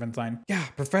 that's Arvin's line. Yeah,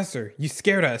 Professor, you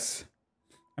scared us.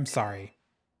 I'm sorry.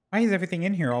 Why is everything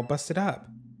in here all busted up?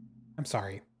 I'm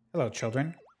sorry. Hello,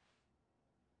 children.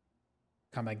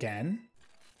 Come again?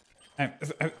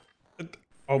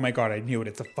 Oh my god, I knew it.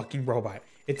 It's a fucking robot.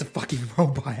 It's a fucking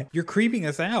robot. You're creeping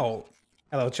us out.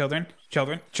 Hello, children.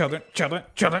 Children. Children. Children.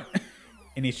 Children.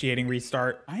 Initiating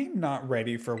restart. I am not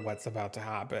ready for what's about to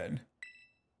happen.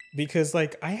 Because,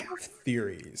 like, I have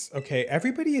theories, okay?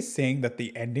 Everybody is saying that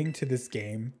the ending to this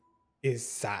game is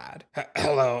sad.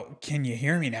 Hello, can you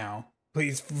hear me now?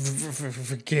 Please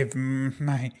forgive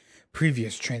my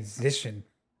Previous transition.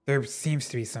 There seems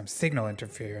to be some signal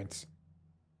interference.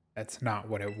 That's not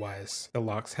what it was. The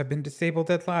locks have been disabled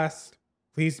at last.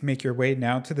 Please make your way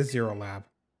now to the Zero Lab,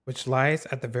 which lies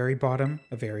at the very bottom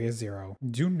of Area 0.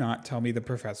 Do not tell me the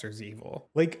professor's evil.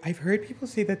 Like, I've heard people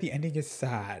say that the ending is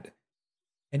sad.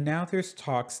 And now there's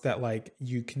talks that, like,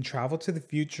 you can travel to the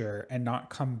future and not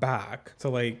come back. So,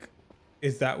 like,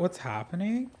 is that what's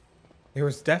happening? There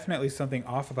was definitely something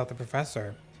off about the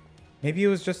professor. Maybe it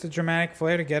was just a dramatic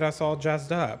flair to get us all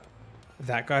jazzed up.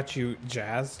 That got you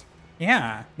jazzed?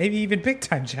 Yeah, maybe even big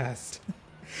time jazzed.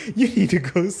 You need to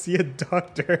go see a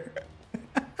doctor.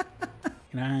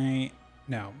 Can I?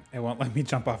 No, it won't let me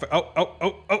jump off it.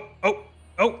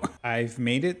 Oh. I've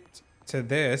made it to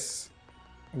this,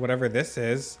 whatever this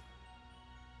is.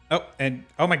 Oh, and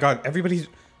oh my God,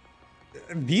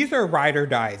 these are ride or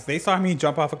dies. They saw me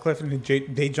jump off a cliff and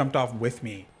they jumped off with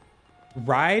me.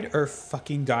 Ride or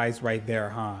fucking dies right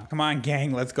there, huh? Come on,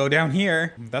 gang, let's go down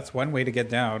here. That's one way to get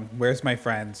down. Where's my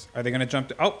friends? Are they gonna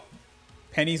jump oh,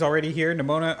 Penny's already here.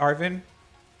 Nimona, Arvin.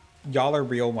 Y'all are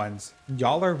real ones.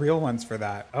 Y'all are real ones for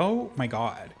that. Oh my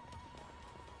God.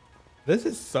 This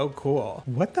is so cool.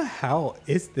 What the hell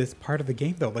is this part of the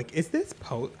game though? Like, is this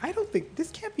I don't think,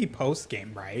 this can't be post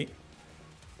game, right?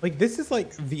 Like, this is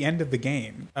like the end of the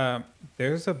game.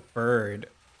 There's a bird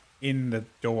in the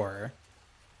door.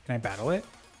 Can I battle it?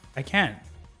 I can.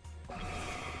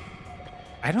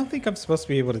 I don't think I'm supposed to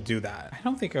be able to do that. I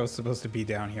don't think I was supposed to be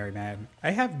down here, man. I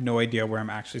have no idea where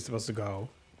I'm actually supposed to go.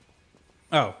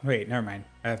 Oh, wait, never mind.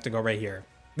 I have to go right here.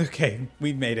 Okay,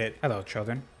 we made it. Hello,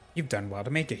 children. You've done well to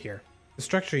make it here. The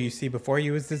structure you see before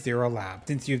you is the Zero Lab.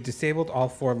 Since you've disabled all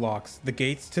 4 locks, the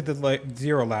gates to the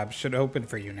Zero Lab should open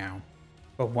for you now.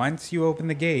 But once you open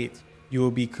the gate, you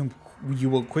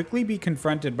will quickly be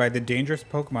confronted by the dangerous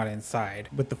Pokemon inside.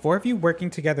 With the 4 of you working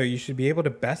together, you should be able to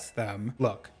best them.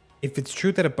 Look, if it's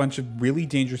true that a bunch of really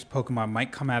dangerous Pokemon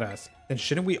might come at us, then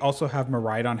shouldn't we also have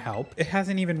Miraidon help? It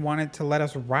hasn't even wanted to let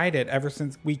us ride it ever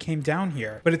since we came down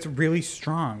here, but it's really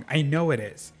strong. I know it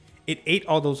is. It ate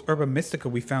all those Herba Mystica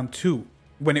we found too.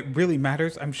 When it really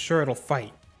matters, I'm sure it'll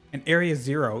fight. And Area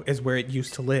 0 is where it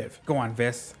used to live. Go on,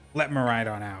 Vis. Let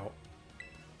Miraidon out.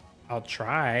 I'll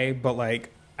try, but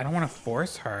like, I don't want to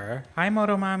force her. Hi,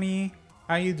 Motomami.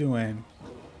 How you doing?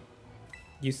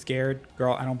 You scared?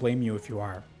 Girl, I don't blame you if you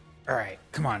are. All right,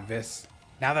 come on, Vis.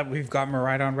 Now that we've got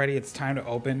Miraidon ready, it's time to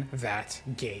open that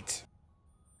gate.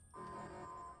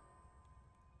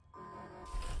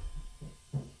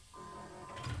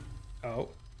 Oh.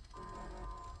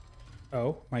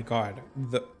 Oh my God.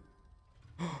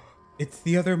 It's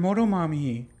the other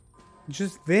Motomami.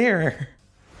 Just there.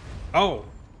 Oh.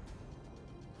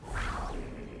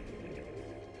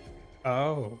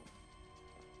 Oh.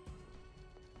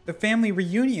 The family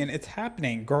reunion, it's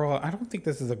happening. Girl, I don't think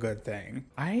this is a good thing.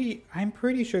 I'm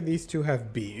pretty sure these two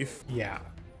have beef. Yeah.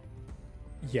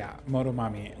 Yeah,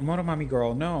 Motomami. Motomami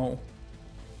girl, no.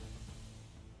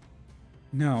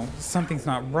 No, something's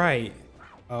not right.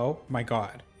 Oh my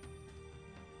God.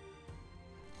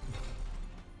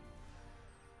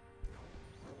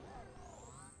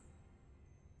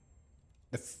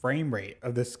 The frame rate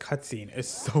of this cutscene is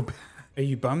so bad. Are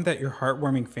you bummed that your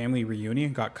heartwarming family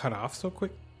reunion got cut off so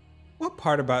quick? What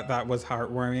part about that was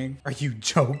heartwarming? Are you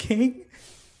joking?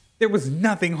 There was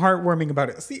nothing heartwarming about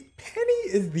it. See,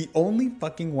 Penny is the only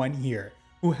fucking one here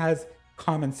who has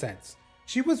common sense.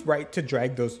 She was right to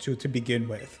drag those two to begin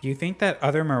with. Do you think that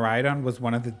other Miraidon was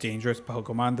one of the dangerous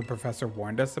Pokemon the professor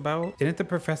warned us about? Didn't the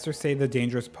professor say the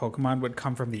dangerous Pokemon would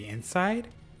come from the inside?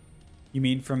 You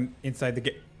mean from inside the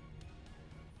gate?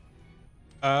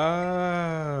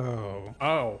 Oh.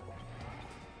 Oh.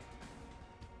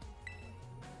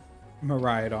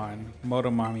 Miraidon.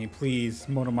 Motomami, please.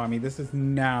 Motomami, this is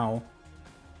now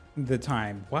the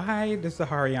time. Why does the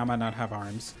Hariyama not have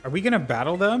arms? Are we gonna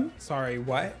battle them? Sorry,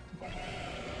 what?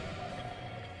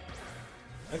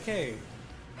 Okay.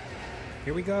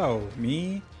 Here we go.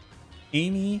 Me,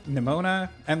 Amy, Nimona,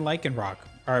 and Lycanroc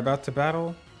are about to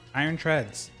battle Iron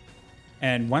Treads.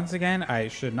 And once again, I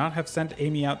should not have sent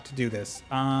Amy out to do this.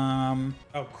 Oh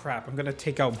crap, I'm gonna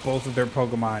take out both of their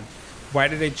Pokemon. Why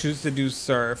did they choose to do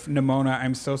Surf? Nimona,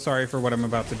 I'm so sorry for what I'm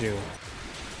about to do.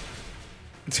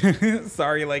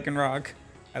 Sorry, Lycanroc.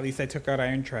 At least I took out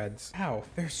Iron Treads. Ow,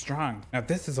 they're strong. Now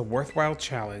this is a worthwhile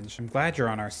challenge. I'm glad you're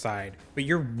on our side, but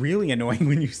you're really annoying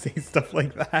when you say stuff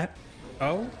like that.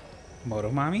 Oh,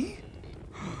 Motomami?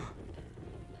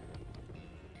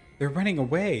 They're running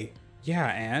away. Yeah,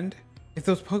 and? If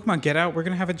those Pokemon get out, we're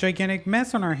gonna have a gigantic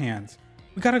mess on our hands.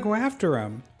 We gotta go after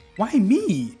them. Why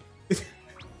me?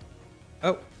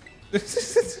 Oh.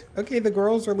 Okay, the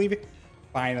girls are leaving.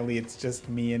 Finally, it's just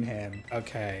me and him.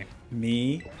 Okay,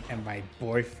 me and my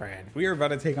boyfriend. We are about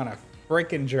to take on a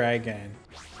freaking dragon.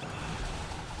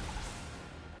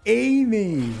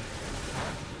 Amy!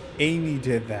 Amy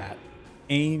did that.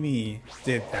 Amy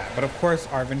did that. But of course,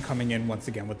 Arvin coming in once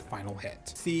again with the final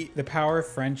hit. See, the power of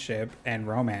friendship and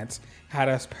romance had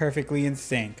us perfectly in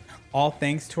sync, all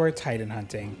thanks to our Titan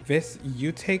hunting. Vis,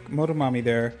 you take Motomami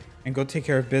there and go take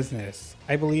care of business.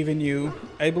 I believe in you.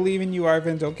 I believe in you,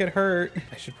 Arvin. Don't get hurt.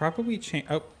 I should probably change.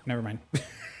 Oh, never mind.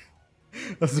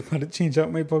 I was about to change out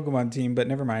my Pokemon team, but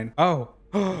never mind. Oh.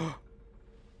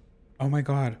 Oh my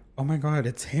god. Oh my god.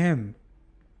 It's him.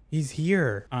 He's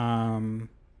here.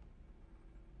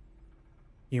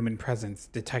 Human presence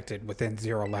detected within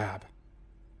Zero Lab.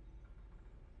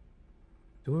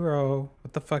 Duro,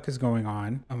 what the fuck is going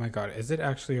on? Oh my god, is it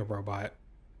actually a robot?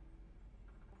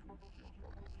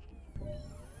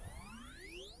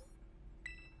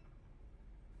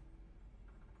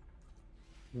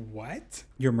 What?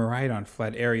 Your Miraidon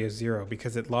fled Area Zero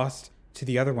because it lost to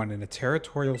the other one in a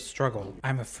territorial struggle.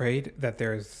 I'm afraid that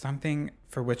there is something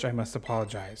for which I must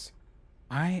apologize.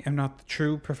 I am not the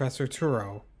true Professor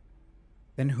Turo.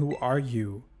 Then who are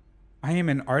you? I am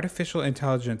an artificial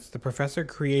intelligence the professor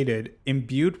created,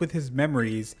 imbued with his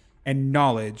memories and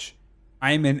knowledge.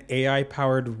 I am an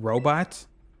AI-powered robot?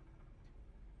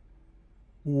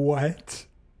 What?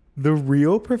 The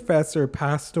real professor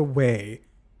passed away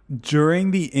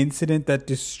during the incident that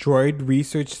destroyed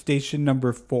Research Station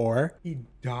number 4? He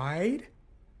died?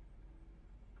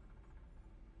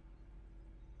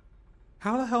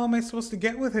 How the hell am I supposed to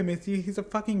get with him if he's a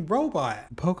fucking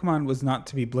robot? Pokemon was not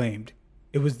to be blamed.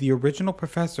 It was the original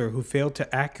professor who failed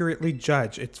to accurately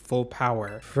judge its full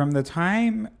power. From the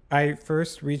time I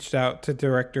first reached out to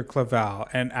Director Clavel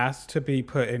and asked to be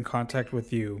put in contact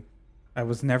with you, I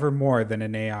was never more than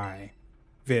an AI.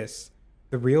 Vis,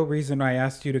 the real reason I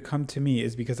asked you to come to me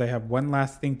is because I have one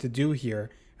last thing to do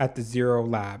here at the Zero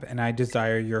Lab, and I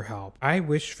desire your help. I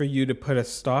wish for you to put a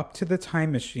stop to the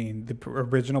time machine the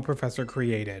original professor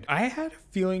created. I had a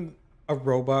feeling a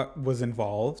robot was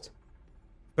involved,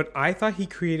 but I thought he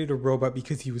created a robot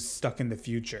because he was stuck in the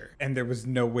future, and there was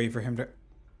no way for him to...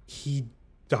 He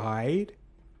died?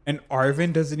 And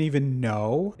Arvin doesn't even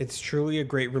know? It's truly a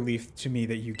great relief to me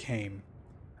that you came.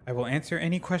 I will answer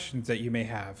any questions that you may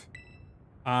have.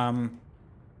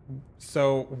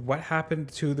 So what happened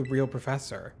to the real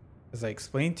professor? As I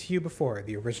explained to you before,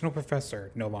 the original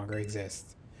professor no longer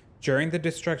exists. During the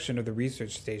destruction of the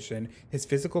research station, his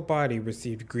physical body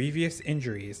received grievous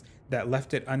injuries that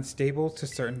left it unstable to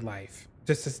sustain life.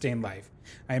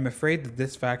 I am afraid that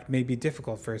this fact may be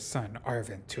difficult for his son,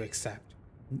 Arvin, to accept.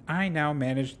 I now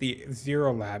manage the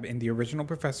Zero Lab in the original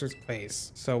professor's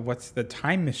place. So what's the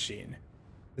time machine?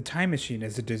 The time machine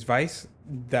is a device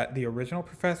that the original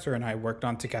professor and I worked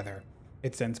on together.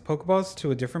 It sends Pokeballs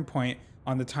to a different point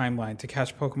on the timeline to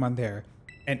catch Pokemon there,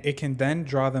 and it can then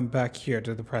draw them back here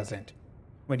to the present.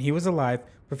 When he was alive,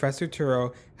 Professor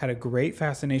Turo had a great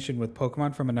fascination with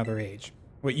Pokemon from another age,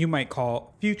 what you might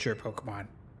call future Pokemon.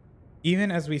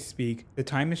 Even as we speak, the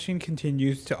time machine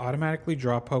continues to automatically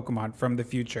draw Pokemon from the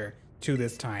future to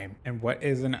this time. And what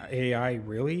is an AI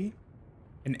really?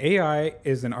 An AI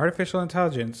is an artificial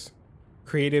intelligence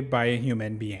created by a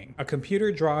human being. A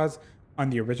computer draws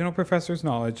on the original professor's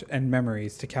knowledge and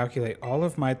memories to calculate all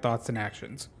of my thoughts and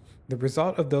actions. The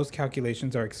result of those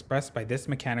calculations are expressed by this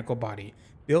mechanical body,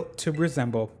 built to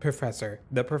resemble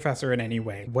the professor in any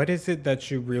way. What is it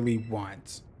that you really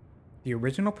want? The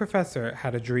original professor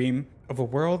had a dream of a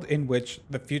world in which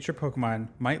the future Pokemon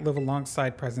might live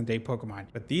alongside present-day Pokemon,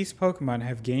 but these Pokemon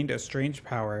have gained a strange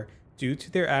power due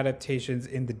to their adaptations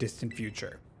in the distant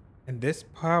future, and this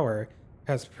power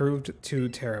has proved too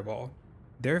terrible.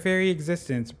 Their very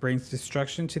existence brings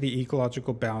destruction to the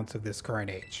ecological balance of this current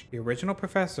age. The original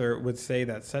professor would say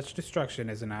that such destruction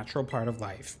is a natural part of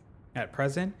life. At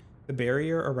present, the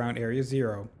barrier around Area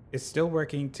Zero is still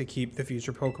working to keep the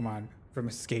future Pokemon from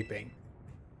escaping.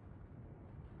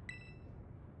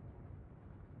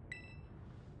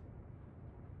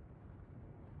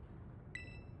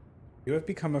 You have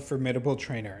become a formidable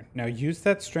trainer. Now use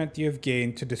that strength you have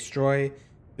gained to destroy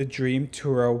the dream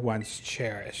Turo once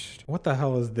cherished. What the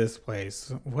hell is this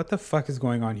place? What the fuck is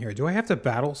going on here? Do I have to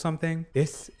battle something?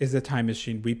 This is a time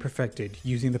machine we perfected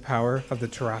using the power of the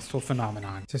terrestrial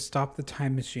phenomenon. To stop the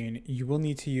time machine, you will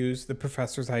need to use the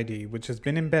professor's ID, which has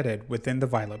been embedded within the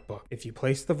Violet book. If you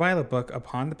place the Violet book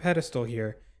upon the pedestal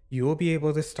here, you will be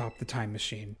able to stop the time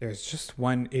machine. There's just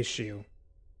one issue.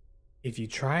 If you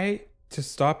try To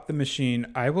stop the machine,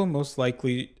 I will most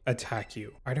likely attack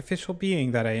you. Artificial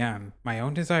being that I am, my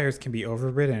own desires can be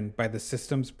overridden by the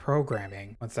system's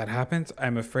programming. Once that happens,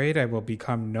 I'm afraid I will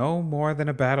become no more than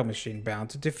a battle machine bound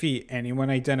to defeat anyone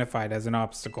identified as an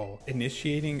obstacle.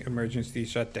 Initiating emergency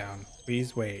shutdown.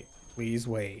 Please wait. Please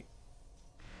wait.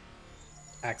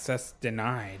 Access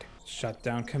denied.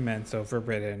 Shutdown commence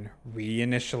overridden.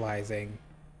 Reinitializing.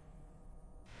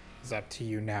 It's up to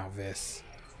you now, Vis.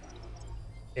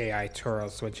 AI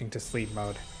Turo switching to sleep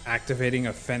mode. Activating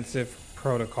offensive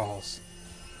protocols.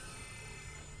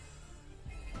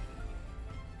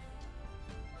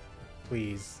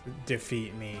 Please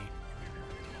defeat me.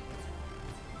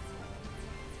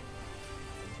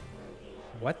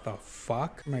 What the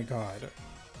fuck? Oh my god.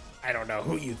 I don't know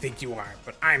who you think you are,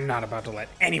 but I'm not about to let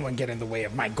anyone get in the way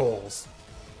of my goals.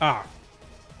 Ah.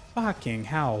 Fucking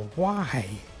hell, why?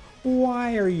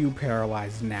 Why are you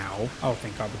paralyzed now? Oh,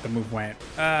 thank god, but the move went.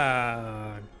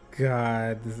 God,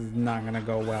 this is not gonna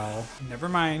go well. Never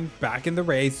mind, back in the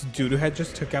race. Doodoo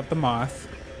just took out the moth.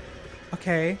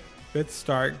 Okay, good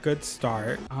start, good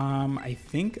start. I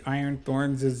think Iron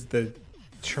Thorns is the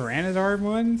Tyranitar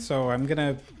one, so I'm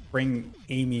gonna bring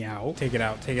Amy out. Take it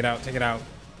out, take it out, take it out.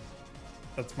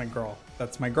 That's my girl.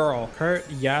 That's my girl. Kurt,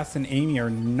 Yas, and Amy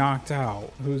are knocked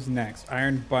out. Who's next?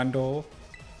 Iron Bundle.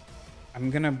 I'm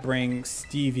gonna bring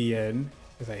Stevie in,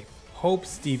 because I hope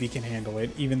Stevie can handle it,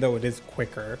 even though it is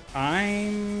quicker.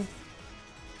 Okay.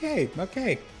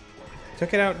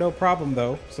 Took it out, no problem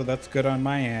though, so that's good on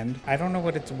my end. I don't know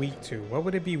what it's weak to. What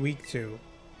would it be weak to?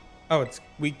 Oh, it's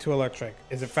weak to electric.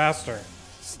 Is it faster?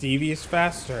 Stevie is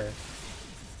faster.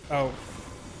 Oh,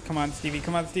 come on, Stevie,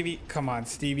 come on, Stevie. Come on,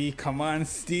 Stevie, come on,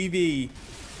 Stevie.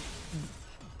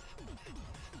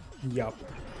 Yup.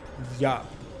 Yup.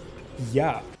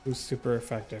 Yeah, who's super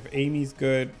effective. Amy's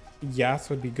good. Yas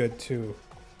would be good too.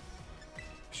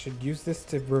 Should use this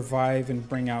to revive and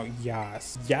bring out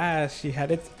Yas. Yeah, she had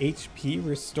its HP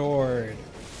restored.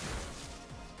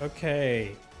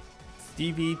 Okay.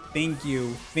 Stevie, thank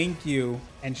you. Thank you.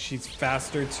 And she's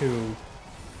faster too.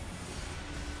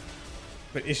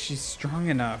 But is she strong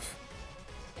enough?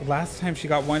 Last time she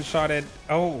got one-shotted.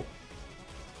 Oh.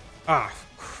 Ah,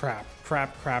 crap,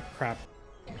 crap, crap, crap.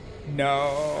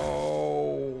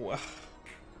 No.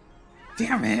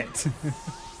 Damn it.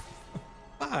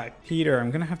 Fuck. Peter, I'm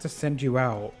gonna have to send you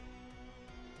out.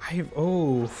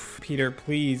 Oh, Peter,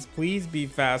 please be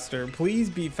faster. Please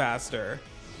be faster.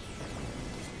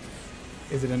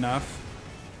 Is it enough?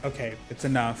 Okay, it's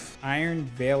enough. Iron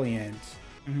Valiant.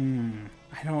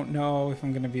 I don't know if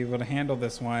I'm gonna be able to handle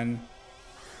this one.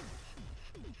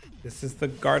 This is the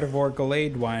Gardevoir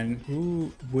Gallade one.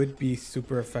 Who would be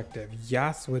super effective?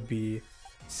 Yas would be.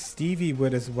 Stevie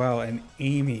would as well, and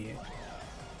Amy.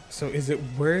 So is it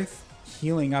worth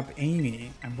healing up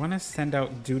Amy? I want to send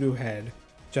out Doodoo Head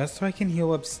just so I can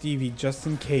heal up Stevie just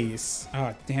in case.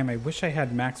 Oh, damn, I wish I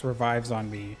had max revives on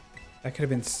me. That could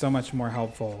have been so much more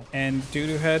helpful. And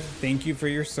Doodoo Head, thank you for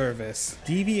your service.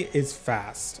 Stevie is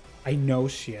fast. I know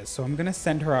she is, so I'm going to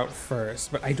send her out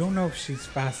first, but I don't know if she's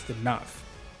fast enough.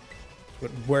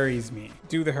 What worries me.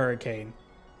 Do the hurricane.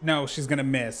 No, she's gonna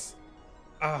miss.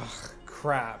 Ugh,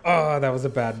 crap. Oh, that was a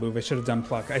bad move. I should have done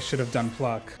pluck. I should have done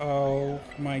pluck. Oh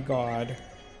my god.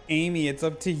 Amy, it's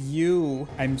up to you.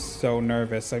 I'm so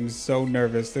nervous. I'm so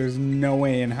nervous. There's no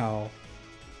way in hell.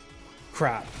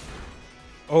 Crap.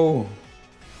 Oh.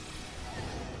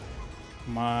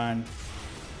 Come on.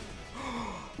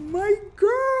 My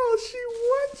girl, she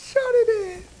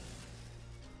one-shotted it.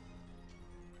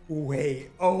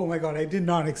 Wait, oh my god, I did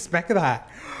not expect that.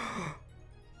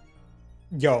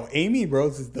 Yo, Amy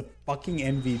Rose is the fucking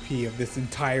MVP of this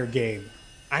entire game.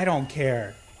 I don't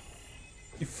care.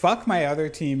 Fuck my other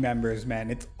team members, man.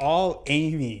 It's all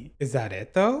Amy. Is that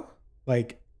it though?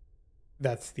 Like,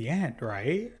 that's the end,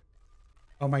 right?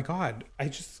 Oh my god, I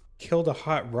just killed a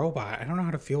hot robot. I don't know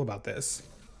how to feel about this.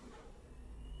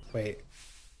 Wait.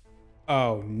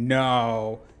 Oh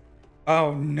no.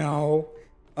 Oh no.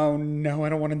 Oh no, I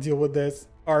don't want to deal with this.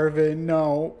 Arvin,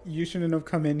 no. You shouldn't have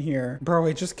come in here. Bro,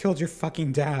 I just killed your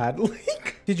fucking dad.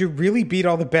 Like, did you really beat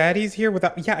all the baddies here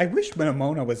without... Yeah, I wish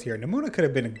Nimona was here. Nimona could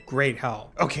have been a great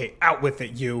help. Okay, out with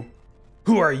it, you.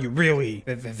 Who are you, really?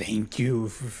 Thank you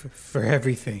for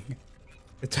everything.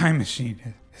 The time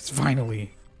machine has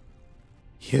finally...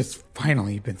 He has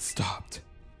finally been stopped.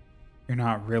 You're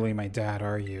not really my dad,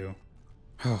 are you?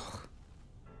 Oh...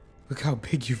 Look how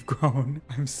big you've grown.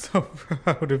 I'm so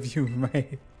proud of you,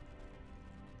 mate.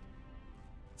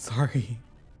 Sorry,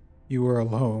 you were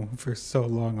alone for so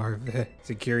long, Arvin.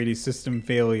 Security system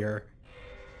failure.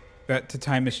 Threat to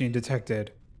time machine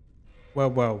detected.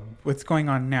 Whoa, what's going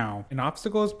on now? An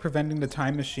obstacle is preventing the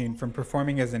time machine from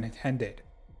performing as intended.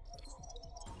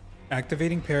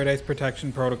 Activating Paradise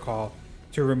Protection Protocol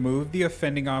to remove the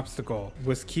offending obstacle.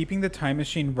 Was keeping the time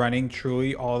machine running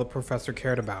truly all the professor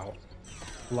cared about?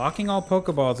 Locking all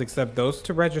Pokeballs except those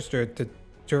to register to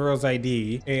Turo's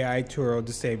ID. AI Turo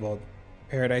disabled.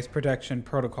 Paradise Protection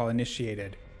Protocol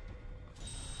initiated.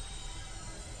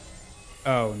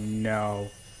 Oh no.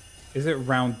 Is it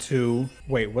round 2?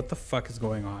 Wait, what the fuck is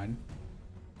going on?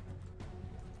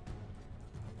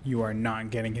 You are not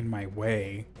getting in my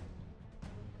way.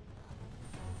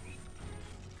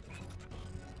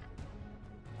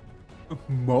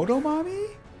 Motomami?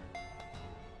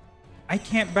 I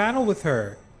can't battle with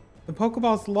her. The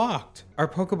Pokeball's locked. Our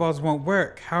Pokeballs won't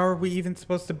work. How are we even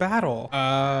supposed to battle?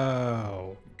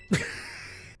 Oh.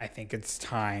 I think it's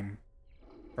time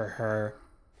for her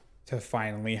to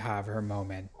finally have her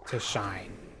moment to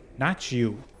shine. Not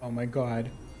you. Oh my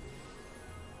god.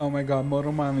 Oh my god,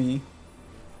 Motomami.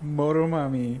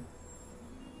 Motomami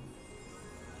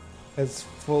has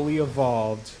fully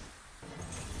evolved.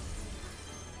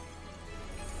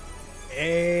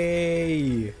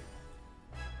 Hey!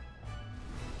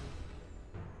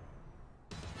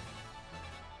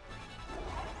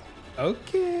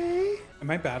 Okay. Am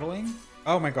I battling?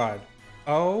 Oh my god.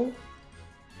 Oh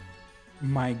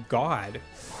my god.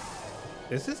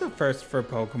 This is a first for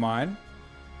Pokemon.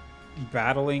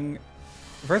 Battling,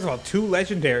 first of all, 2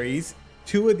 legendaries.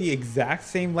 2 of the exact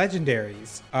same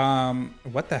legendaries.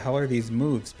 What the hell are these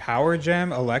moves? Power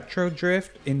Gem, Electro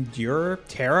Drift, Endure,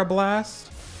 Terra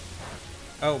Blast?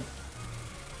 Oh,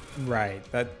 right.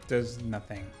 That does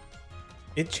nothing.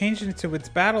 It changed into its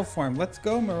battle form. Let's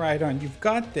go, Miraidon. You've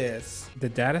got this. The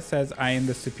data says I am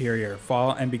the superior.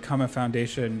 Fall and become a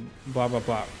foundation, blah, blah,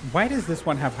 blah. Why does this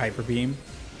one have Hyper Beam?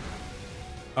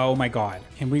 Oh my god.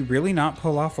 Can we really not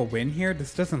pull off a win here?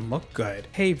 This doesn't look good.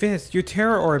 Hey, Vis, your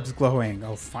Terra Orb's glowing.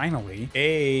 Oh, finally.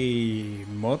 Hey,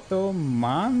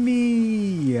 Motomami.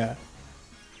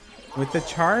 With the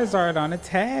Charizard on its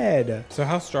head. So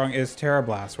how strong is Terra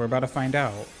Blast? We're about to find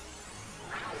out.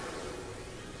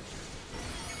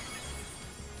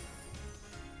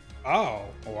 Oh,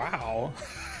 wow.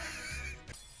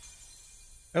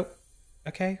 Oh,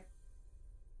 okay.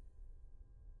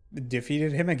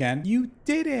 Defeated him again. You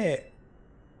did it!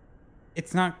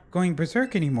 It's not going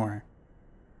berserk anymore.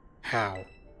 How?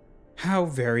 How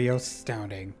very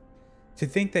astounding. To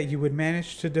think that you would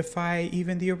manage to defy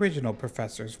even the original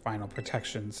professor's final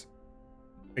protections.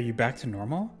 Are you back to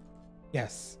normal?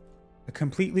 Yes. A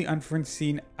completely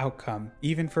unforeseen outcome,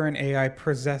 even for an AI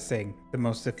possessing the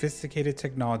most sophisticated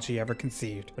technology ever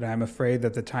conceived. But I'm afraid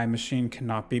that the time machine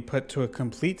cannot be put to a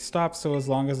complete stop so as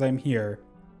long as I'm here.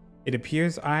 It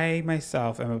appears I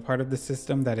myself am a part of the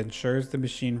system that ensures the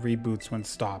machine reboots when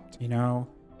stopped. You know,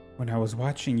 when I was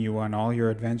watching you on all your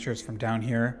adventures from down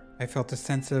here, I felt a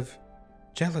sense of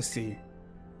jealousy.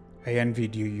 I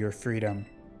envied you your freedom.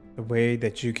 The way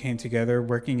that you came together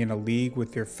working in a league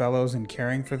with your fellows and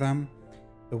caring for them.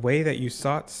 The way that you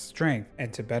sought strength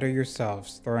and to better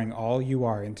yourselves, throwing all you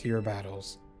are into your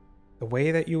battles. The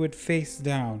way that you would face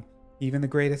down even the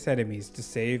greatest enemies to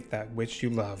save that which you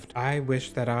loved. I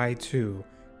wish that I too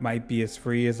might be as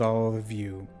free as all of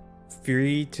you.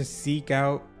 Free to seek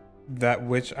out that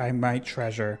which I might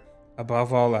treasure.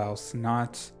 Above all else,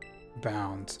 not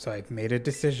bound. So I've made a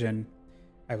decision.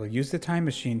 I will use the time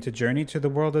machine to journey to the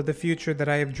world of the future that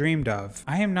I have dreamed of.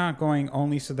 I am not going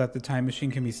only so that the time machine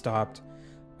can be stopped.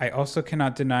 I also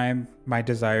cannot deny my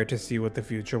desire to see what the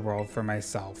future world for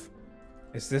myself.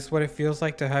 Is this what it feels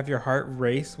like to have your heart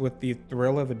race with the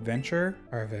thrill of adventure?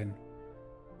 Arvin,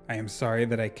 I am sorry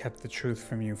that I kept the truth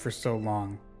from you for so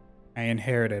long. I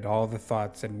inherited all the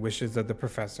thoughts and wishes of the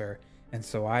professor, and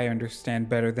so I understand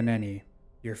better than any.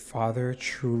 Your father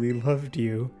truly loved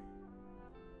you.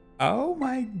 Oh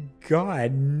my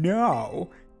god, no.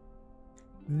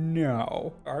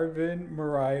 No. Arvin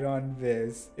Miraidon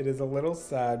Viz. It is a little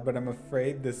sad, but I'm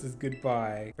afraid this is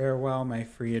goodbye. Farewell, my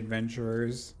free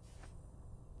adventurers.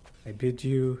 I bid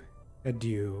you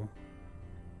adieu.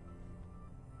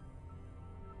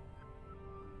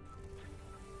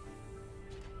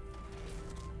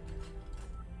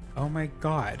 Oh my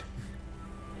god.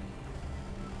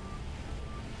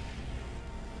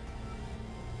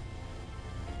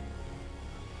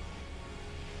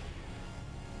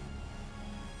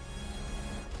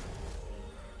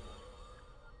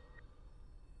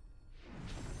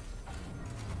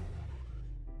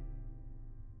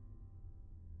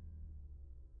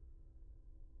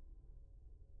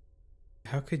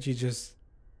 How could you just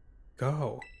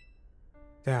go?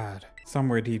 Dad,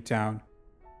 somewhere deep down,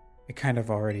 I kind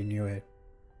of already knew it.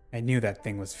 I knew that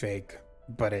thing was fake,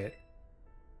 but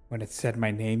when it said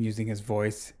my name using his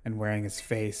voice and wearing his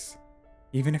face,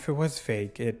 even if it was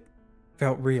fake, it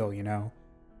felt real, you know?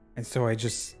 And so oh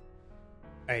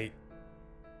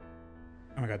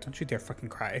my god, don't you dare fucking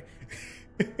cry.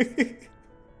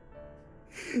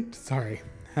 Sorry,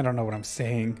 I don't know what I'm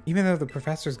saying. Even though the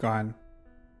professor's gone,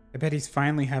 I bet he's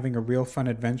finally having a real fun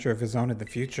adventure of his own in the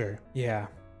future. Yeah.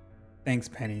 Thanks,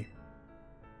 Penny.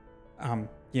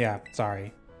 Yeah,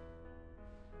 sorry.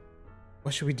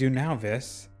 What should we do now,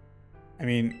 Vis? I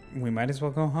mean, we might as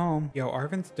well go home. Yo,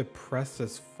 Arvin's depressed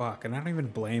as fuck, and I don't even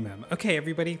blame him. Okay,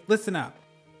 everybody, listen up.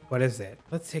 What is it?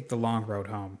 Let's take the long road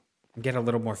home and get a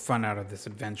little more fun out of this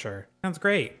adventure. Sounds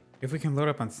great. If we can load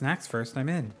up on snacks first, I'm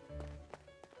in.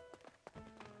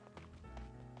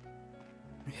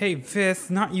 Hey, Vis,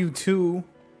 not you too.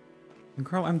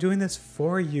 Girl, I'm doing this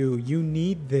for you. You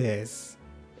need this.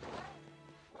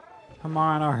 Come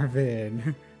on,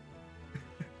 Arvin.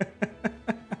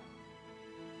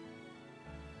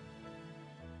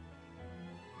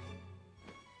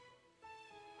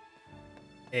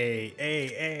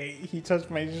 Hey, he touched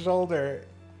my shoulder.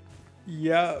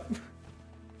 Yup.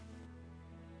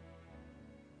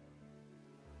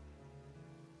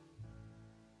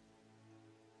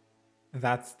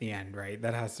 That's the end, right?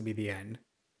 That has to be the end.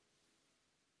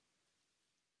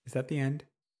 Is that the end?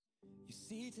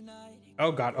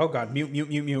 Oh god,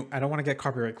 mute. I don't want to get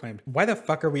copyright claimed. Why the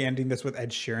fuck are we ending this with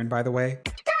Ed Sheeran, by the way?